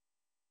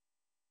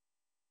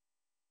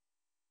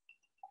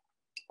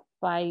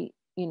 by,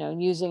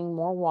 using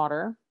more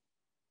water.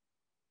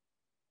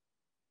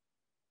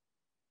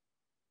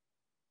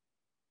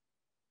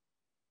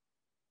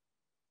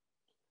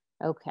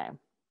 Okay.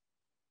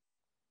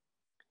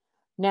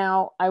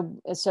 Now,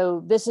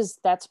 so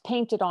that's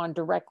painted on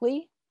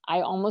directly.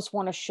 I almost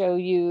want to show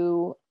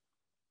you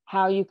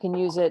how you can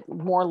use it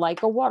more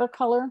like a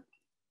watercolor.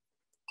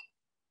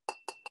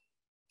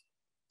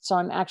 So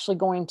I'm actually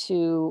going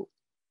to,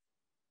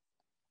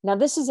 now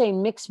this is a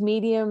mixed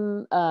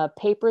medium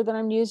paper that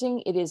I'm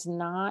using. It is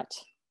not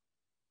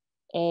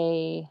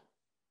a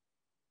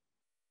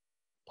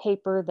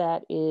paper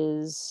that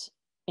is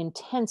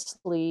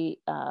intensely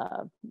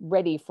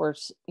ready for,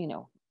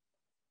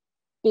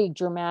 big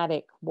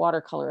dramatic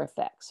watercolor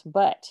effects,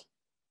 but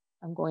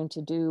I'm going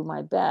to do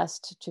my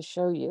best to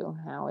show you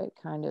how it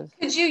kind of.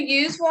 Could you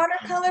use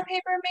watercolor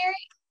paper, Mary?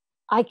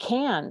 I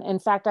can. In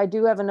fact, I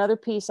do have another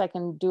piece. I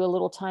can do a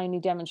little tiny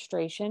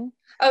demonstration.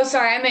 Oh,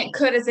 sorry, I meant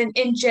could as in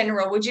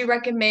general. Would you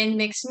recommend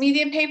mixed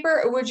media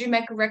paper or would you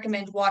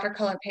recommend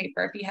watercolor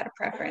paper if you had a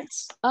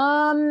preference?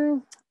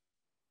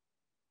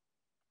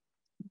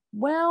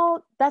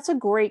 Well, that's a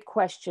great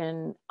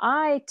question.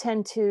 I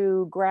tend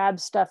to grab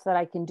stuff that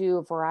I can do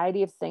a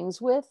variety of things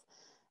with.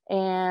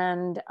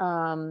 And,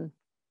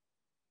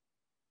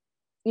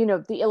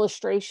 the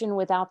illustration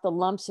without the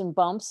lumps and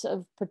bumps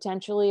of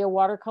potentially a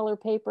watercolor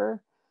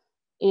paper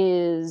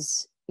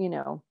is,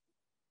 an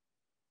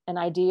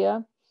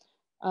idea.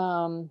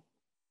 Um,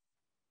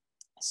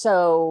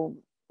 so,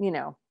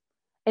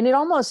 and it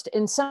almost,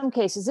 in some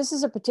cases, this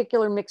is a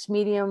particular mixed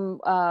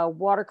medium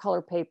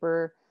watercolor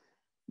paper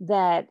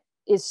that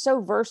is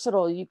so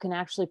versatile, you can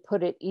actually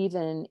put it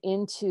even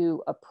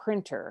into a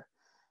printer.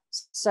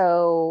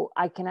 So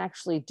I can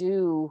actually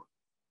do,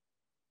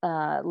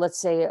 let's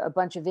say, a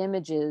bunch of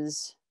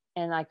images,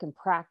 and I can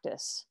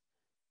practice,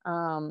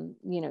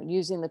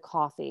 using the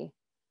coffee.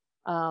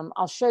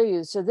 I'll show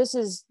you. So this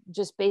is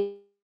just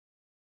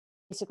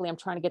basically, I'm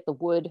trying to get the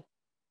wood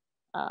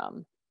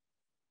um,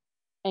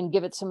 and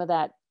give it some of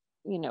that,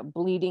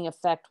 bleeding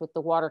effect with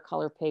the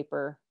watercolor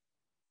paper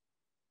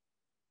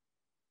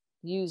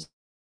using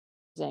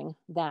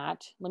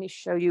that. Let me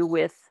show you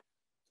with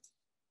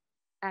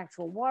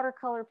actual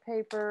watercolor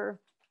paper.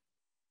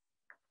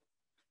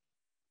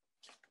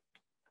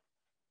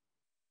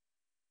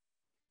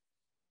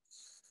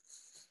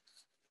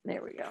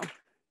 There we go.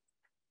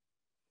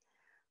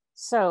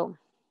 So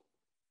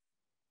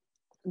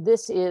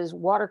this is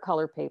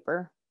watercolor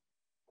paper.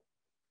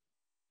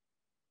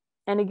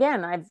 And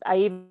again, I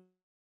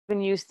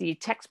even used the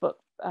textbook,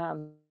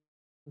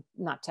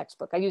 not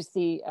textbook. I used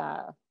the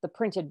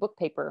printed book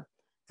paper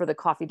for the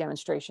coffee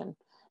demonstration.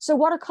 So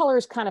watercolor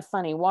is kind of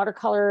funny.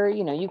 Watercolor,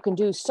 you can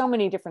do so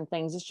many different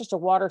things. It's just a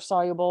water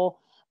soluble,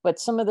 but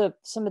some of the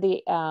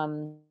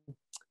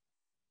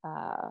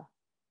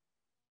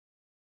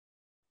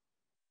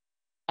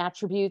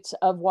attributes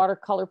of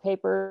watercolor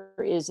paper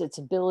is its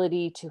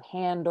ability to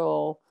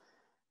handle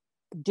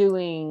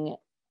doing,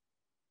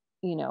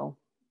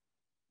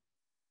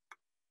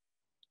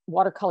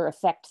 watercolor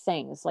effect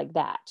things like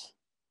that,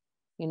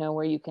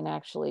 where you can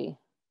actually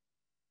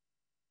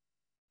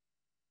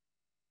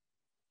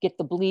get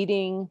the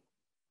bleeding.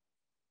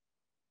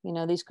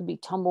 These could be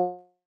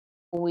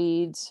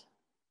tumbleweeds.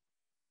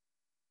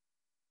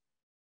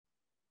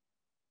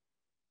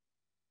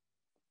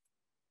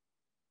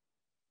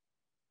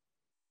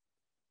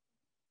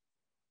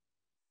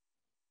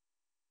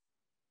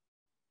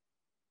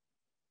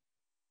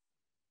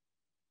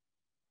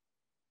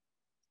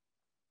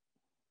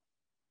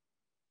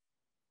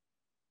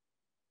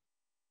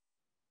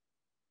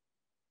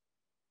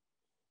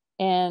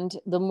 And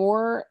the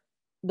more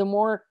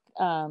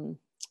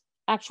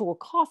actual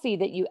coffee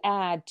that you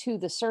add to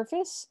the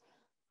surface,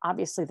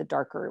 obviously the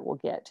darker it will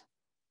get.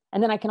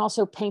 And then I can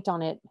also paint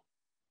on it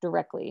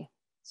directly.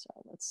 So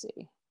let's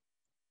see,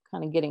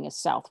 kind of getting a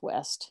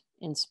Southwest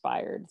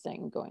inspired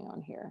thing going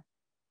on here.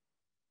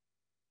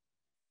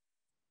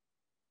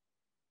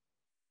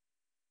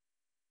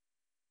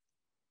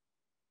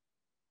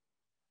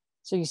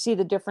 So you see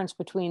the difference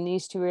between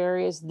these two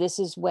areas. This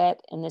is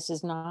wet and this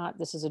is not.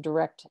 This is a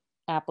direct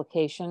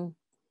application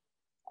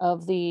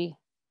of the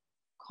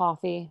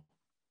coffee.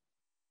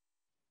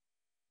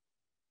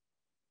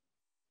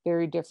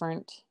 Very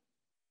different.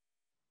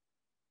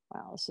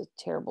 Wow, this is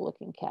a terrible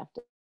looking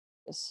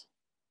cactus.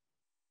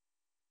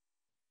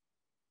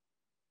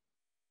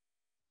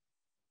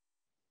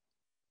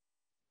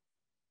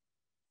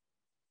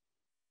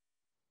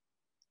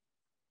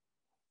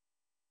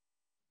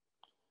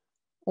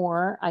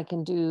 Or I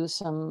can do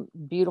some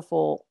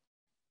beautiful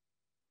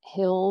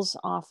hills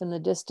off in the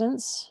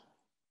distance.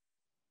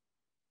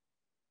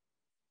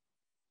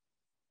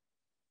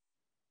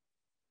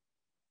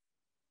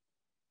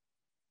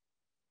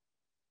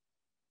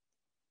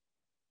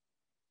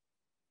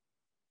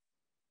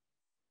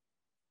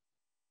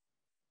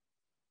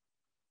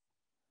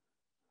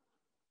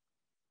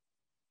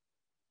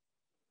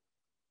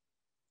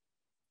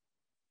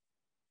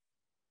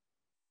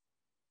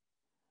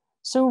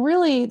 So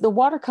really the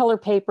watercolor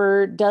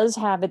paper does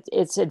have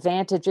its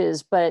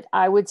advantages, but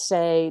I would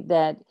say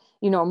that,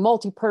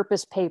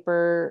 multi-purpose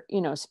paper,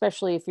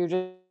 especially if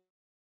you're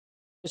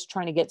just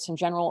trying to get some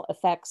general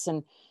effects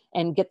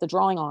and get the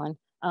drawing on,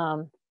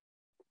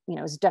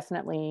 is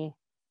definitely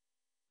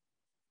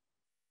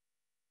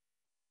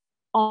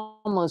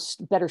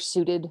almost better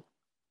suited.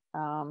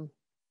 Um,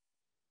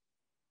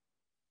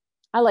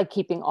 I like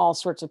keeping all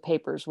sorts of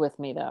papers with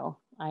me, though.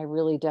 I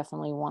really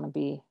definitely want to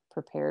be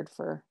prepared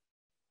for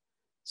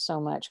so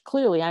much.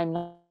 Clearly, I'm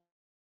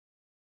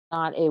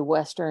not a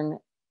Western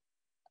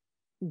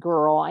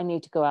girl. I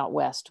need to go out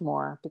West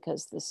more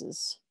because this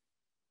is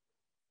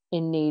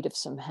in need of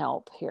some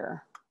help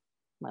here.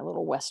 My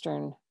little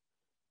Western.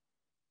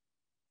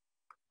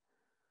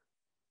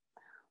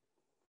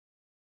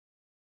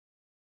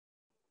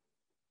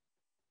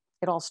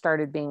 It all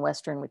started being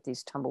Western with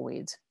these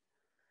tumbleweeds.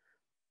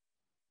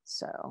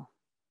 So,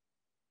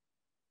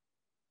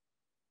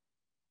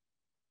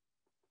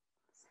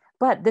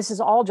 but this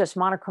is all just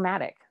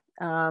monochromatic.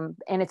 And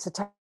it's a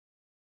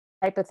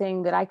type of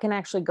thing that I can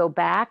actually go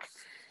back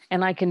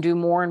and I can do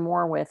more and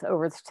more with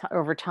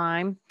over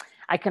time.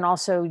 I can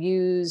also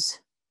use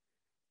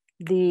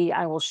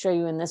I will show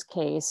you in this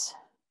case,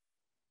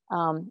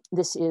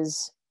 this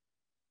is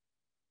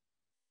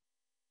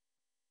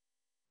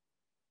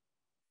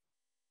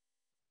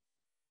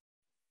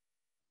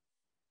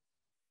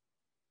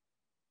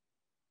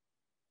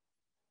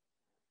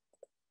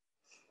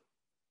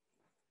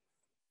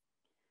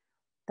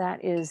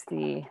that is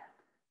the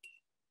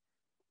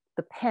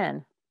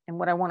pen. And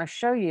what I want to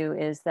show you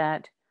is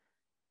that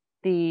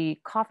the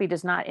coffee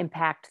does not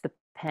impact the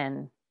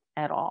pen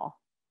at all.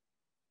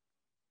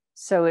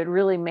 So it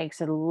really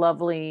makes a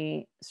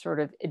lovely sort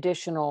of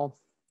additional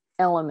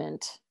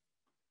element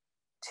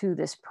to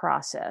this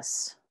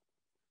process.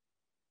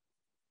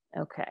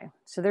 Okay,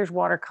 so there's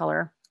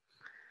watercolor.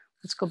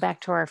 Let's go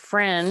back to our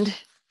friend.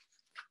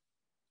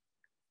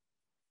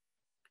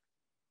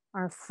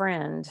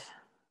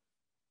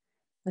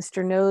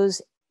 Mr.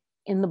 Nose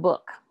in the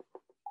book.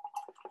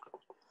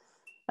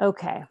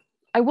 Okay,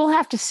 I will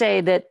have to say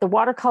that the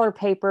watercolor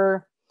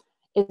paper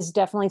is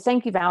definitely,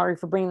 thank you, Valerie,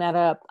 for bringing that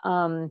up.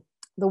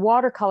 The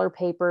watercolor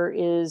paper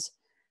is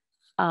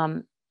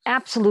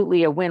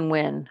absolutely a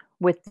win-win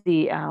with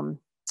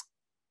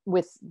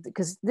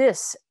because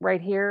this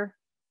right here,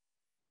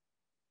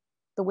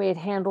 the way it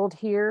handled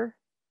here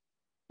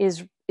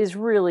is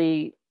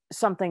really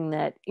something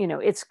that,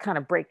 it's kind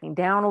of breaking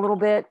down a little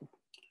bit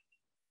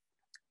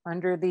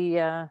under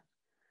the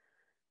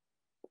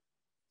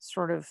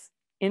sort of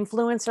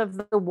influence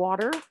of the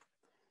water.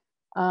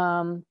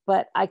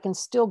 But I can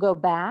still go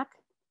back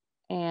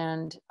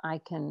and I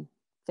can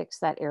fix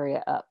that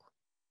area up.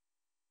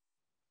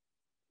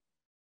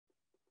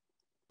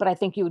 But I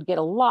think you would get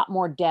a lot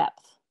more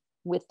depth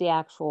with the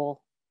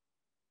actual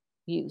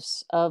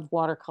use of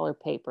watercolor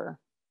paper.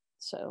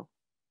 So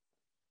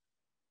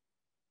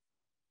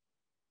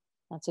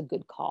that's a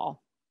good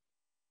call.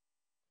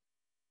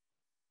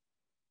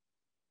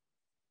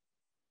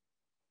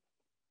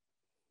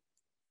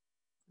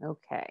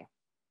 Okay.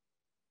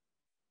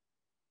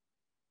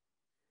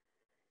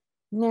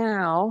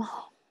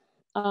 Now,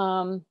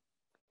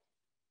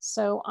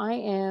 so I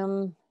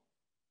am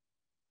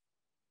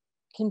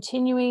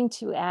continuing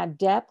to add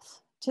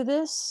depth to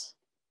this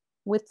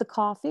with the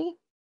coffee.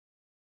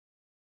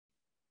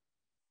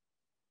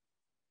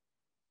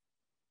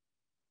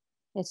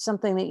 It's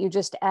something that you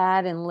just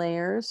add in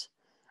layers.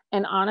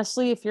 And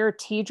honestly, if you're a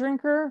tea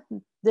drinker,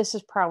 this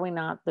is probably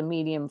not the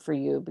medium for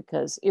you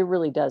because it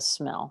really does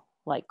smell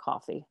like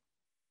coffee.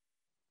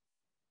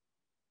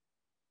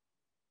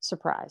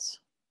 Surprise.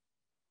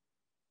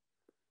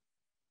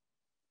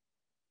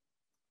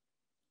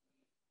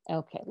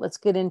 Okay, let's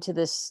get into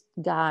this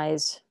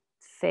guy's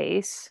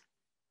face.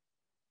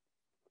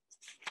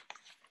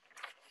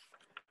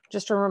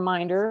 Just a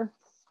reminder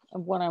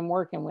of what I'm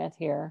working with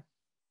here.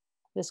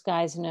 This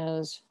guy's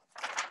nose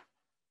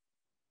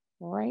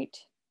right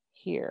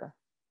here.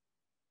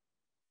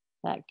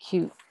 That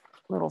cute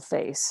little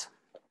face.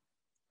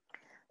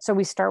 So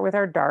we start with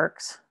our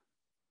darks.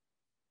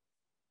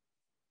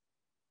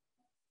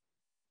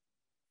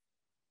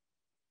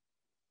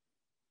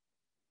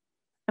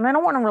 And I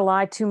don't want to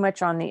rely too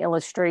much on the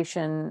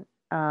illustration.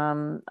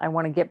 I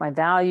want to get my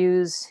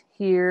values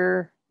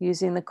here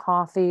using the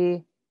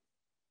coffee.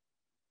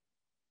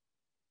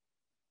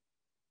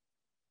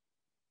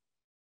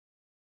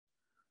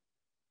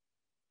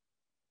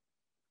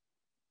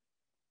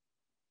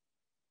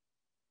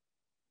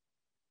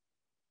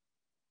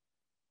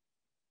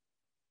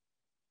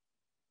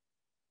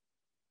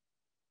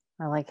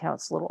 I like how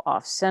it's a little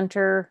off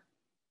center.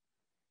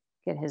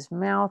 Get his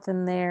mouth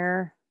in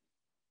there.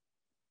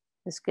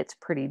 This gets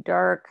pretty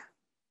dark.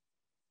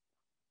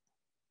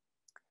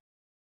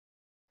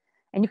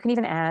 And you can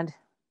even add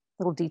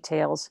little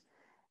details.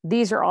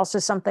 These are also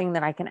something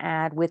that I can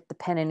add with the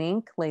pen and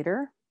ink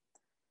later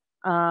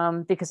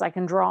because I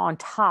can draw on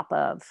top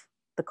of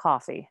the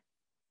coffee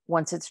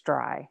once it's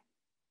dry.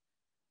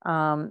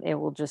 It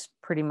will just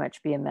pretty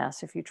much be a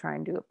mess if you try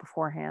and do it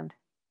beforehand.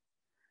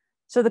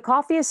 So the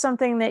coffee is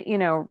something that,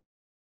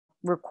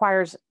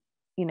 requires,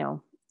 you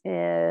know,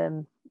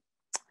 um,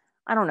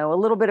 I don't know,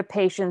 a little bit of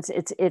patience.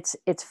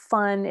 It's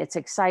fun, it's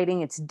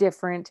exciting, it's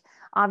different.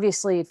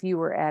 Obviously, if you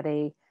were at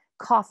a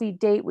coffee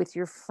date with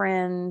your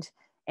friend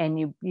and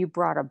you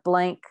brought a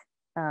blank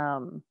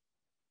um,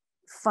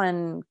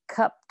 fun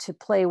cup to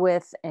play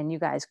with, and you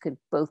guys could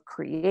both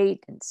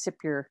create and sip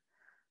your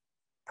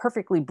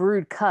perfectly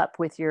brewed cup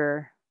with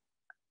your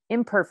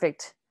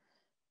imperfect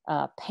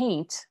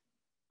paint,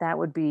 that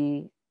would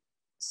be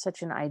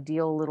such an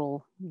ideal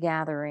little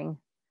gathering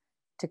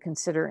to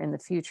consider in the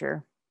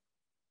future.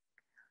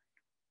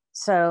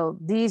 So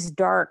these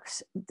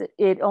darks,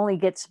 it only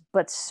gets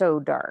but so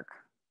dark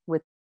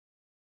with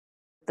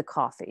the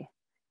coffee.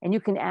 And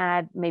you can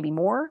add maybe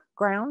more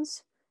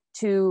grounds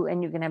to,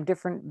 and you can have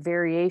different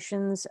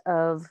variations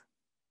of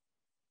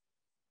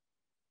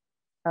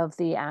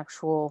the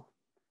actual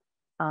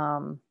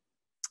um,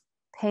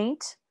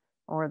 paint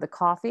or the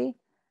coffee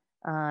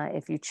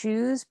if you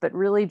choose, but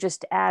really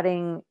just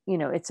adding,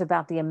 it's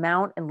about the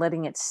amount and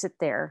letting it sit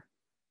there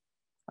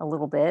a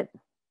little bit,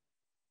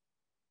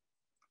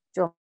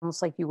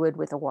 almost like you would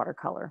with a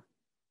watercolor.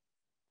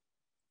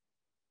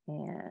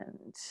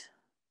 And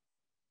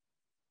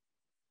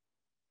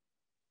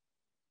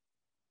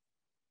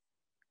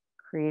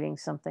creating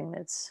something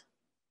that's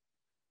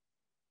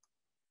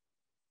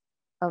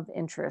of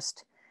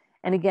interest.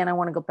 And again, I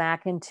want to go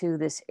back into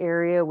this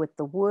area with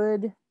the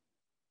wood.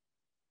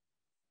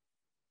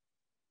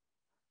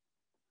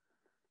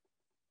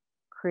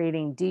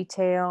 Creating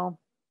detail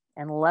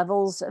and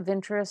levels of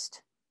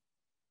interest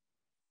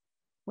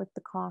with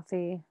the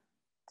coffee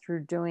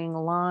through doing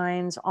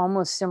lines,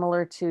 almost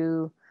similar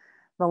to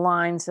the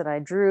lines that I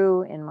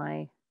drew in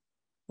my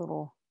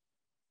little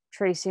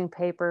tracing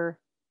paper.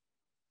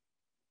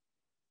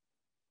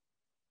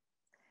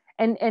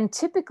 And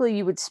typically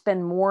you would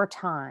spend more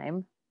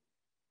time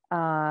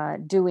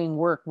doing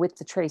work with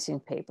the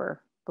tracing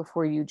paper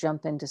before you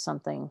jump into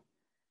something,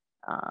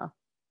 uh,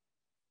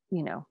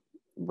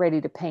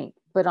 ready to paint.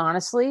 But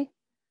honestly,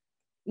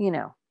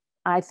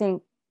 I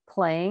think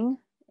playing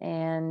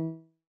and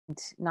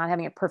not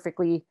having it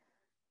perfectly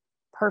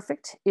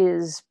perfect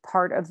is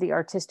part of the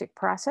artistic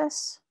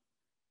process.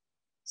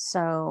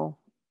 So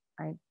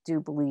I do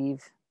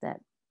believe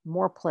that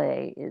more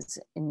play is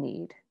in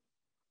need.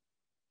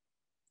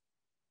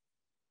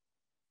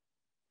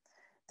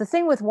 The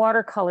thing with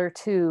watercolor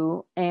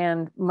too,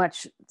 and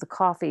much the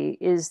coffee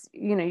is,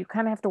 you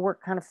kind of have to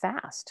work kind of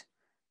fast.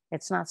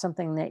 It's not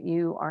something that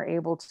you are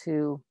able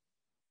to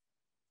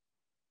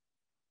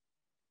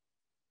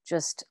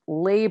just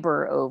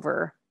labor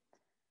over.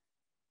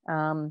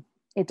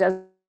 It does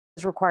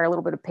require a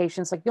little bit of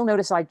patience. Like you'll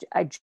notice I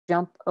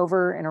jump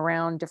over and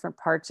around different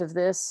parts of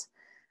this.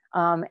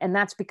 And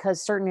that's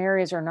because certain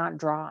areas are not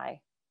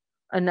dry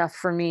enough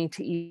for me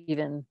to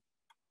even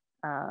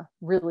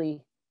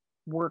really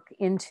work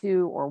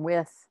into or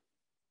with.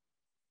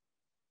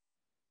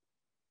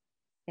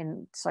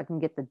 And so I can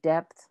get the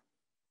depth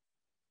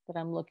that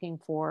I'm looking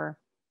for.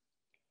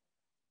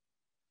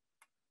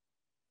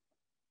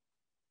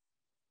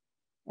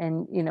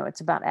 And,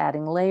 it's about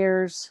adding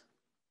layers.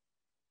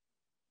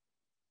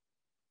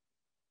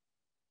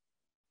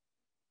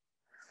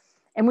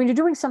 And when you're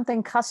doing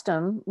something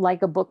custom,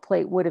 like a book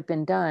plate would have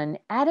been done,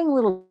 adding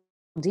little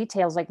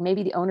details like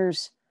maybe the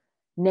owner's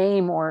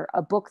name or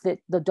a book that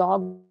the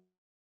dog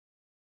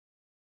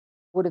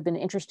would have been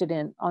interested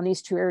in on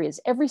these two areas.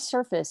 Every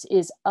surface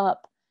is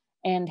up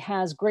and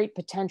has great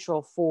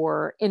potential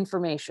for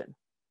information.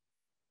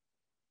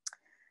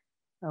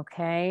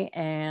 Okay,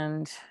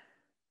 and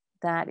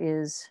that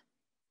is,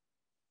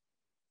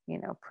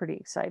 pretty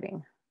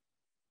exciting.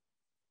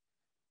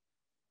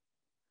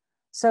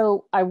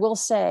 So I will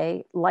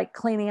say, like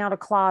cleaning out a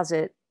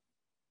closet,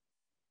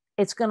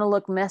 it's going to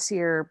look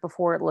messier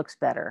before it looks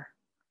better.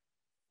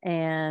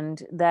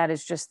 And that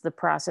is just the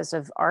process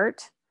of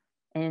art.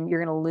 And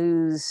you're going to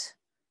lose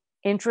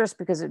interest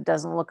because it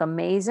doesn't look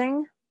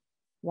amazing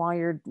while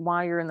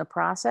you're in the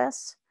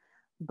process.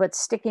 But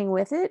sticking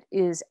with it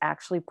is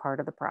actually part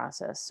of the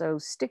process. So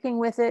sticking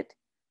with it,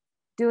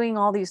 doing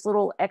all these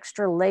little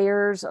extra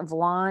layers of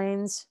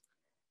lines,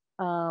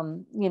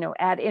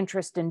 add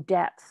interest and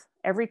depth.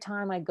 Every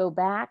time I go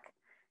back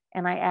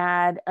and I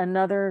add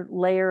another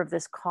layer of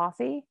this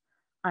coffee,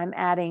 I'm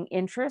adding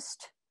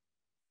interest,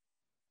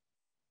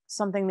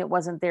 something that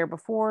wasn't there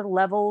before,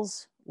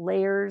 levels,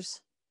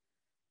 layers,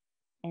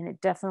 and it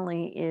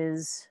definitely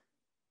is,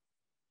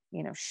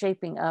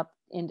 shaping up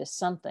into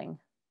something.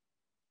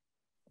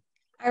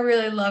 I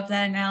really love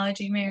that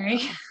analogy,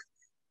 Mary.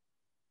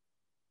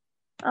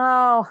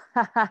 Oh,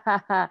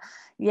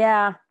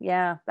 yeah.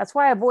 That's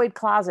why I avoid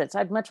closets.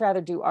 I'd much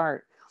rather do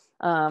art.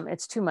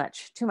 It's too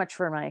much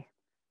for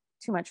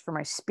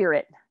my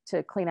spirit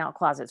to clean out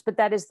closets. But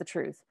that is the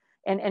truth,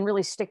 and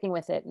really sticking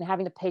with it and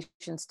having the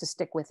patience to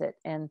stick with it,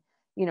 and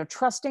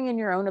trusting in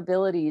your own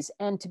abilities.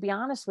 And to be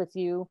honest with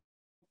you,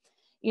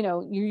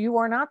 you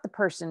are not the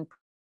person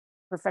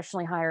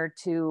professionally hired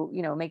to,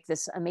 make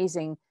this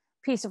amazing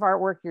piece of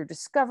artwork. You're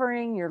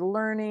discovering, you're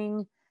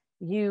learning,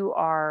 you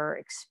are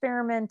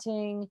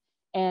experimenting,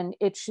 and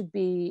it should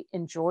be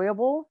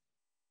enjoyable,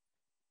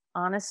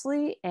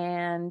 honestly,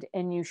 and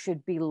you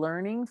should be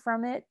learning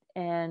from it.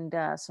 And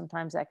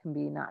sometimes that can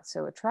be not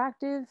so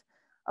attractive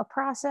a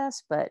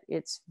process, but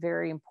it's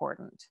very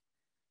important.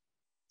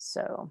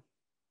 So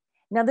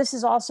now this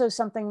is also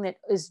something that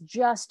is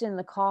just in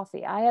the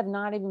coffee. I have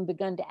not even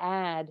begun to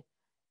add,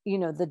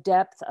 the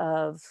depth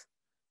of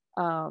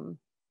um,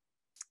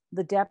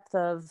 the depth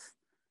of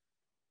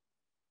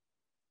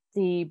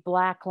the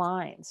black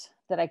lines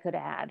that I could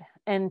add.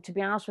 And to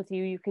be honest with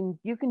you,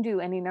 you can do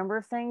any number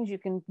of things. You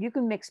can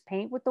mix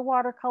paint with the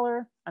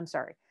watercolor. I'm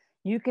sorry.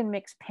 You can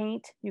mix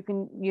paint. You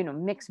can,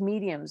 mix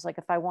mediums. Like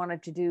if I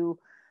wanted to do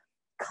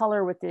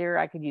color with there,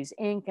 I could use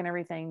ink and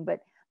everything.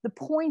 But the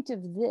point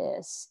of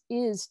this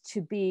is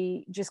to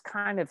be just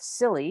kind of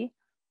silly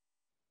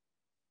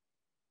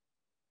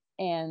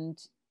and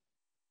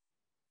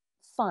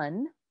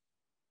fun.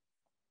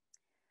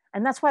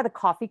 And that's why the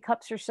coffee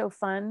cups are so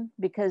fun,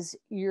 because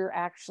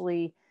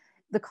the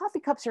coffee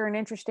cups are an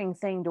interesting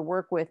thing to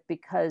work with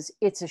because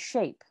it's a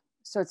shape.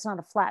 So it's not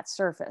a flat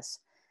surface.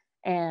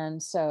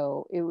 And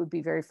so it would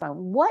be very fun.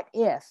 What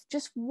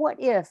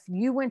if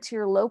you went to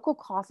your local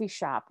coffee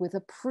shop with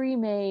a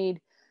pre-made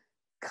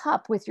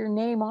cup with your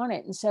name on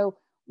it? And so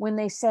when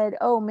they said,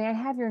 "Oh, may I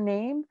have your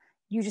name?"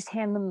 you just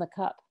hand them the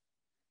cup.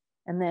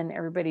 And then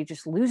everybody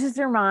just loses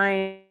their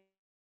mind,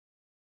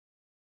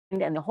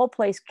 and the whole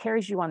place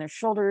carries you on their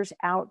shoulders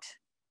out,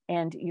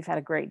 and you've had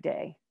a great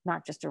day.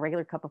 Not just a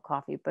regular cup of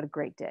coffee, but a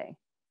great day.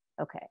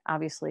 Okay,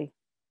 obviously,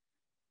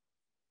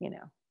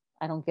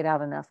 I don't get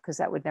out enough because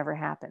that would never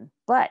happen.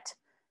 But,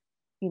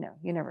 you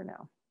never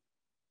know.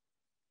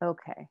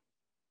 Okay.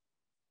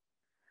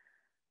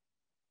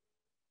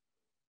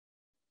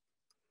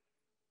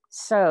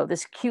 So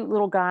this cute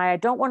little guy, I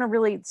don't want to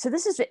really, so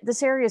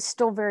this area is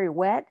still very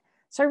wet.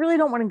 So I really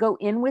don't want to go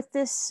in with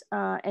this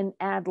and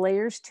add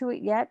layers to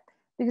it yet,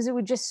 because it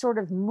would just sort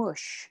of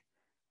mush.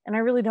 And I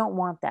really don't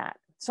want that.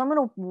 So I'm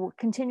going to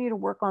continue to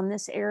work on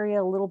this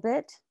area a little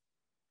bit.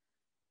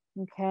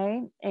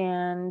 Okay.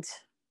 And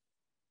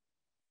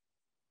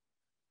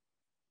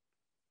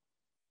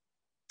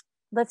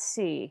let's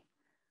see.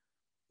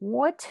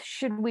 What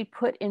should we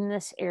put in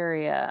this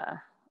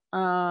area?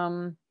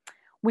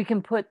 We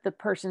can put the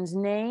person's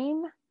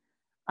name.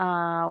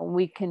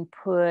 We can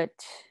put,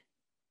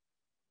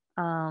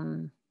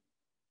 aha,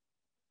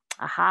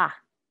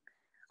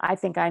 I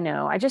think I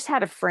know. I just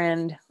had a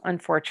friend,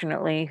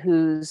 unfortunately,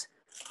 whose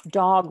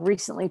dog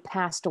recently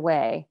passed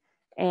away.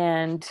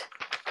 And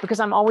because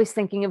I'm always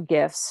thinking of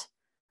gifts,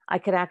 I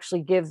could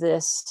actually give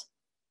this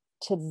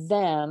to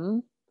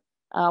them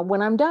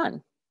when I'm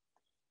done.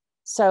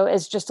 So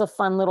it's just a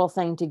fun little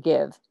thing to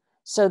give.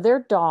 So their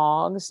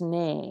dog's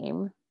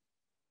name,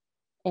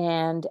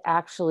 and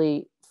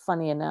actually,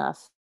 funny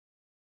enough,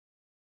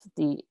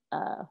 the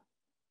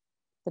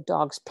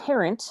dog's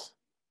parent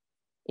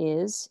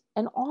is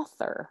an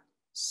author.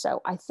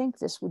 So I think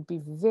this would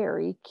be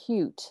very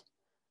cute.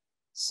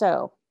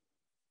 So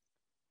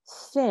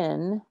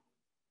Finn.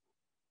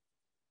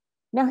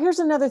 Now here's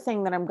another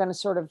thing that I'm going to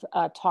sort of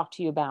talk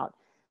to you about.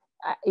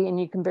 And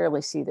you can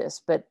barely see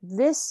this, but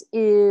this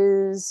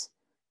is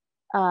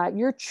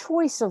your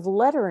choice of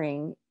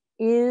lettering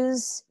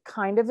is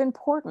kind of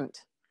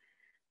important.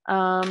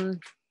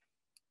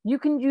 You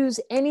can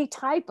use any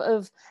type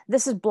of,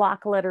 this is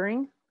block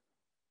lettering.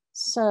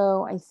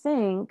 So I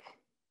think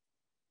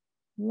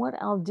what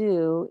I'll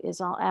do is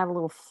I'll add a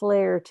little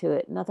flair to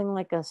it. Nothing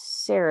like a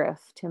serif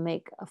to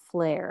make a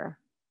flare.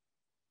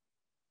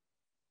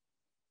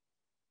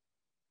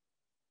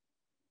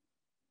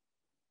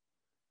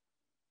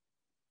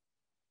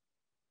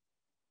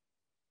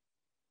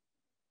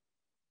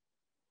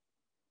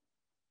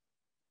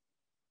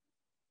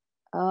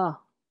 Oh,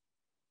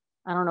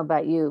 I don't know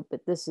about you,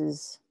 but this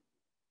is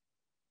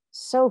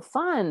so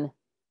fun.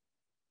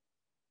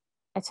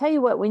 I tell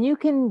you what, when you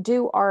can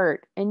do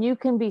art and you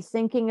can be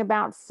thinking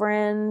about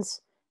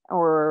friends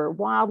or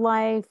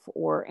wildlife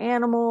or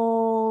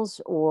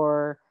animals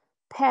or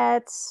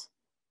pets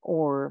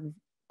or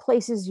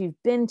places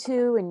you've been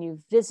to and you've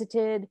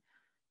visited,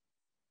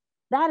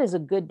 that is a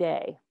good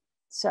day.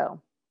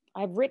 So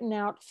I've written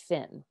out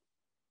Finn.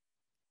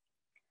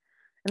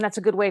 And that's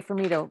a good way for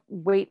me to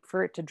wait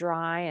for it to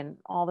dry and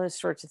all those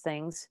sorts of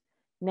things.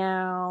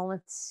 Now,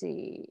 let's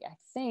see. I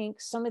think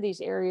some of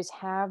these areas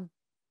have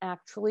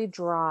actually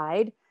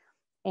dried,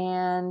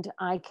 and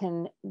I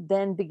can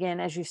then begin,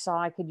 as you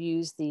saw, I could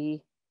use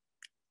the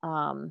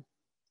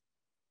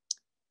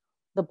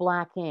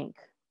black ink.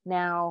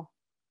 Now,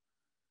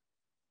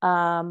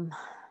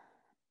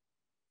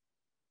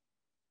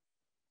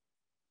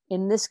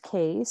 in this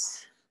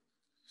case,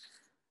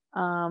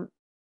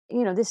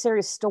 this area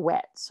is still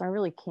wet, so I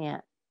really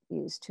can't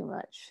use too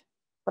much.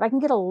 But I can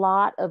get a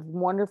lot of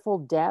wonderful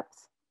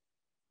depth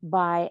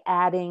by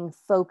adding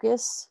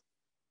focus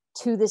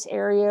to this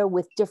area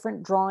with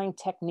different drawing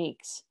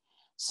techniques.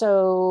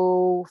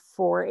 So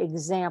for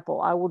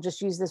example, I will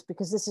just use this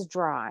because this is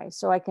dry.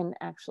 So I can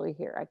actually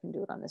here, I can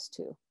do it on this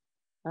too.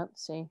 Oh,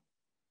 see,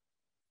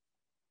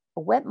 a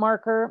wet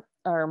marker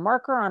or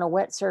marker on a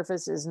wet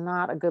surface is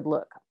not a good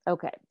look.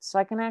 Okay, so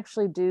I can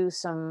actually do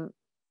some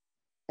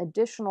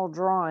additional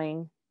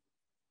drawing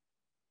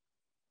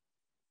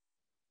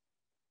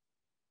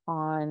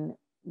on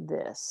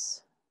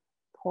this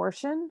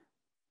portion.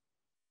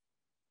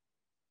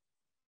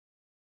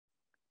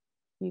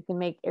 You can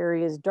make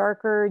areas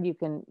darker. You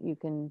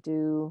can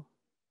do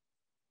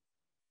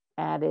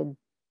added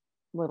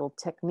little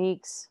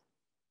techniques.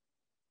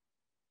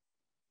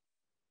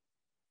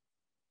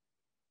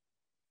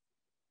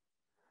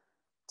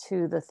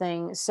 To the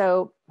thing.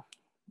 So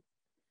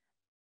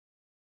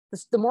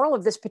the moral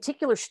of this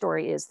particular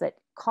story is that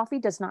coffee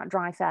does not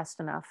dry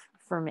fast enough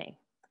for me.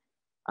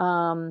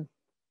 But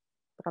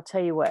I'll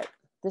tell you what,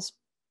 this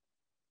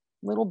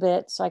little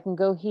bit, so I can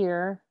go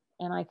here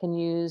and I can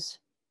use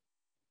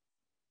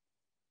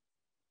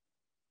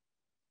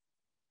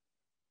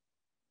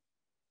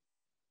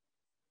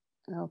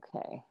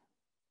okay.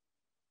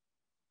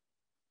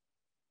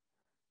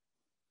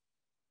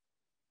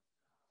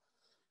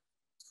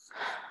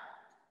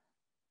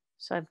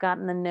 So I've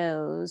gotten the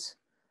nose,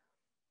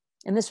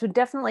 and this would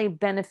definitely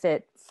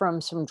benefit from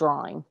some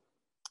drawing.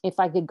 If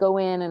I could go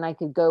in and I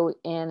could go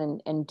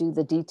in and do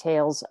the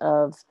details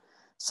of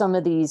some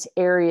of these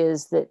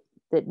areas that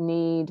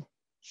need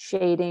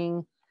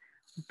shading,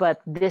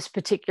 but this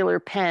particular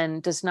pen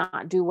does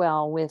not do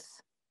well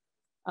with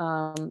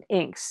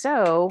ink.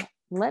 So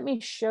let me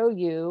show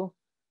you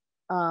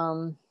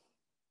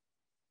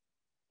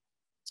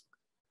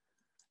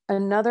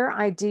another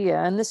idea,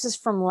 and this is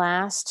from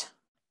last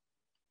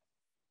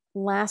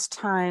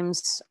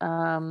time's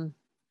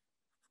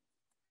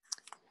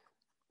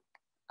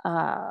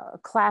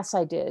class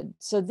I did.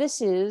 So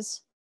this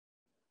is,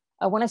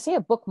 when I say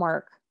a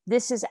bookmark,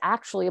 this is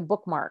actually a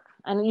bookmark.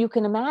 And you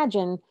can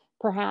imagine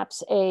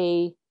perhaps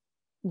a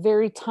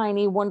very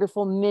tiny,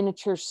 wonderful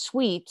miniature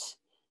sweet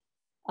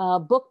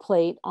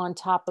bookplate on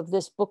top of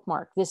this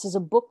bookmark. This is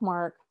a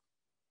bookmark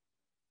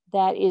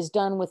that is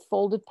done with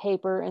folded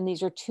paper, and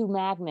these are 2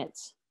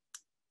 magnets.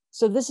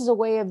 So this is a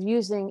way of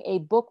using a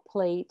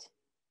bookplate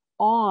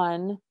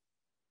on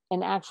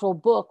an actual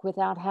book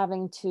without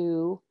having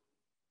to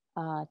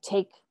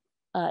take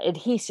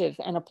adhesive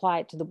and apply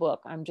it to the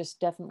book. I'm just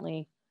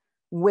definitely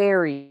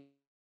wary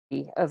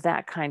of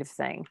that kind of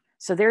thing.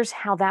 So there's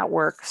how that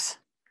works.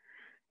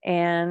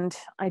 And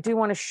I do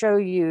want to show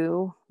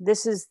you,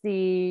 this is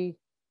the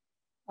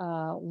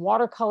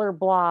watercolor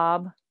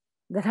blob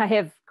that I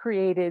have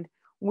created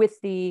with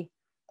the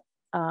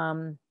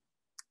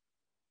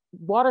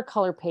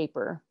watercolor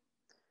paper.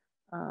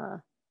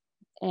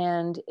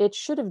 And it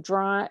should have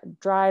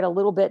dried a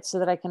little bit so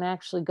that I can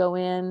actually go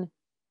in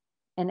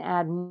and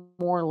add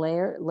more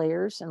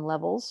layers and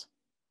levels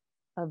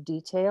of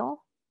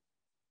detail.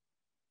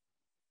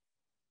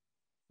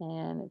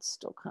 And it's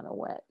still kind of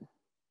wet.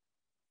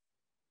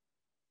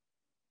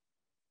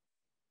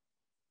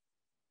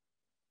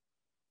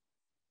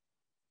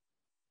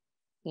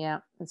 Yeah,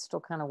 it's still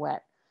kind of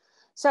wet.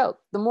 So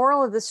the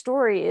moral of the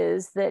story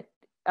is that,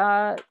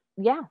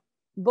 yeah,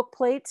 book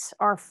plates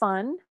are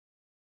fun.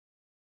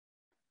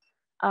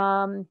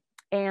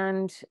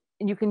 And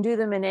you can do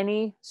them in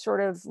any sort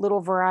of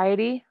little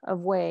variety of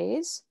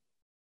ways.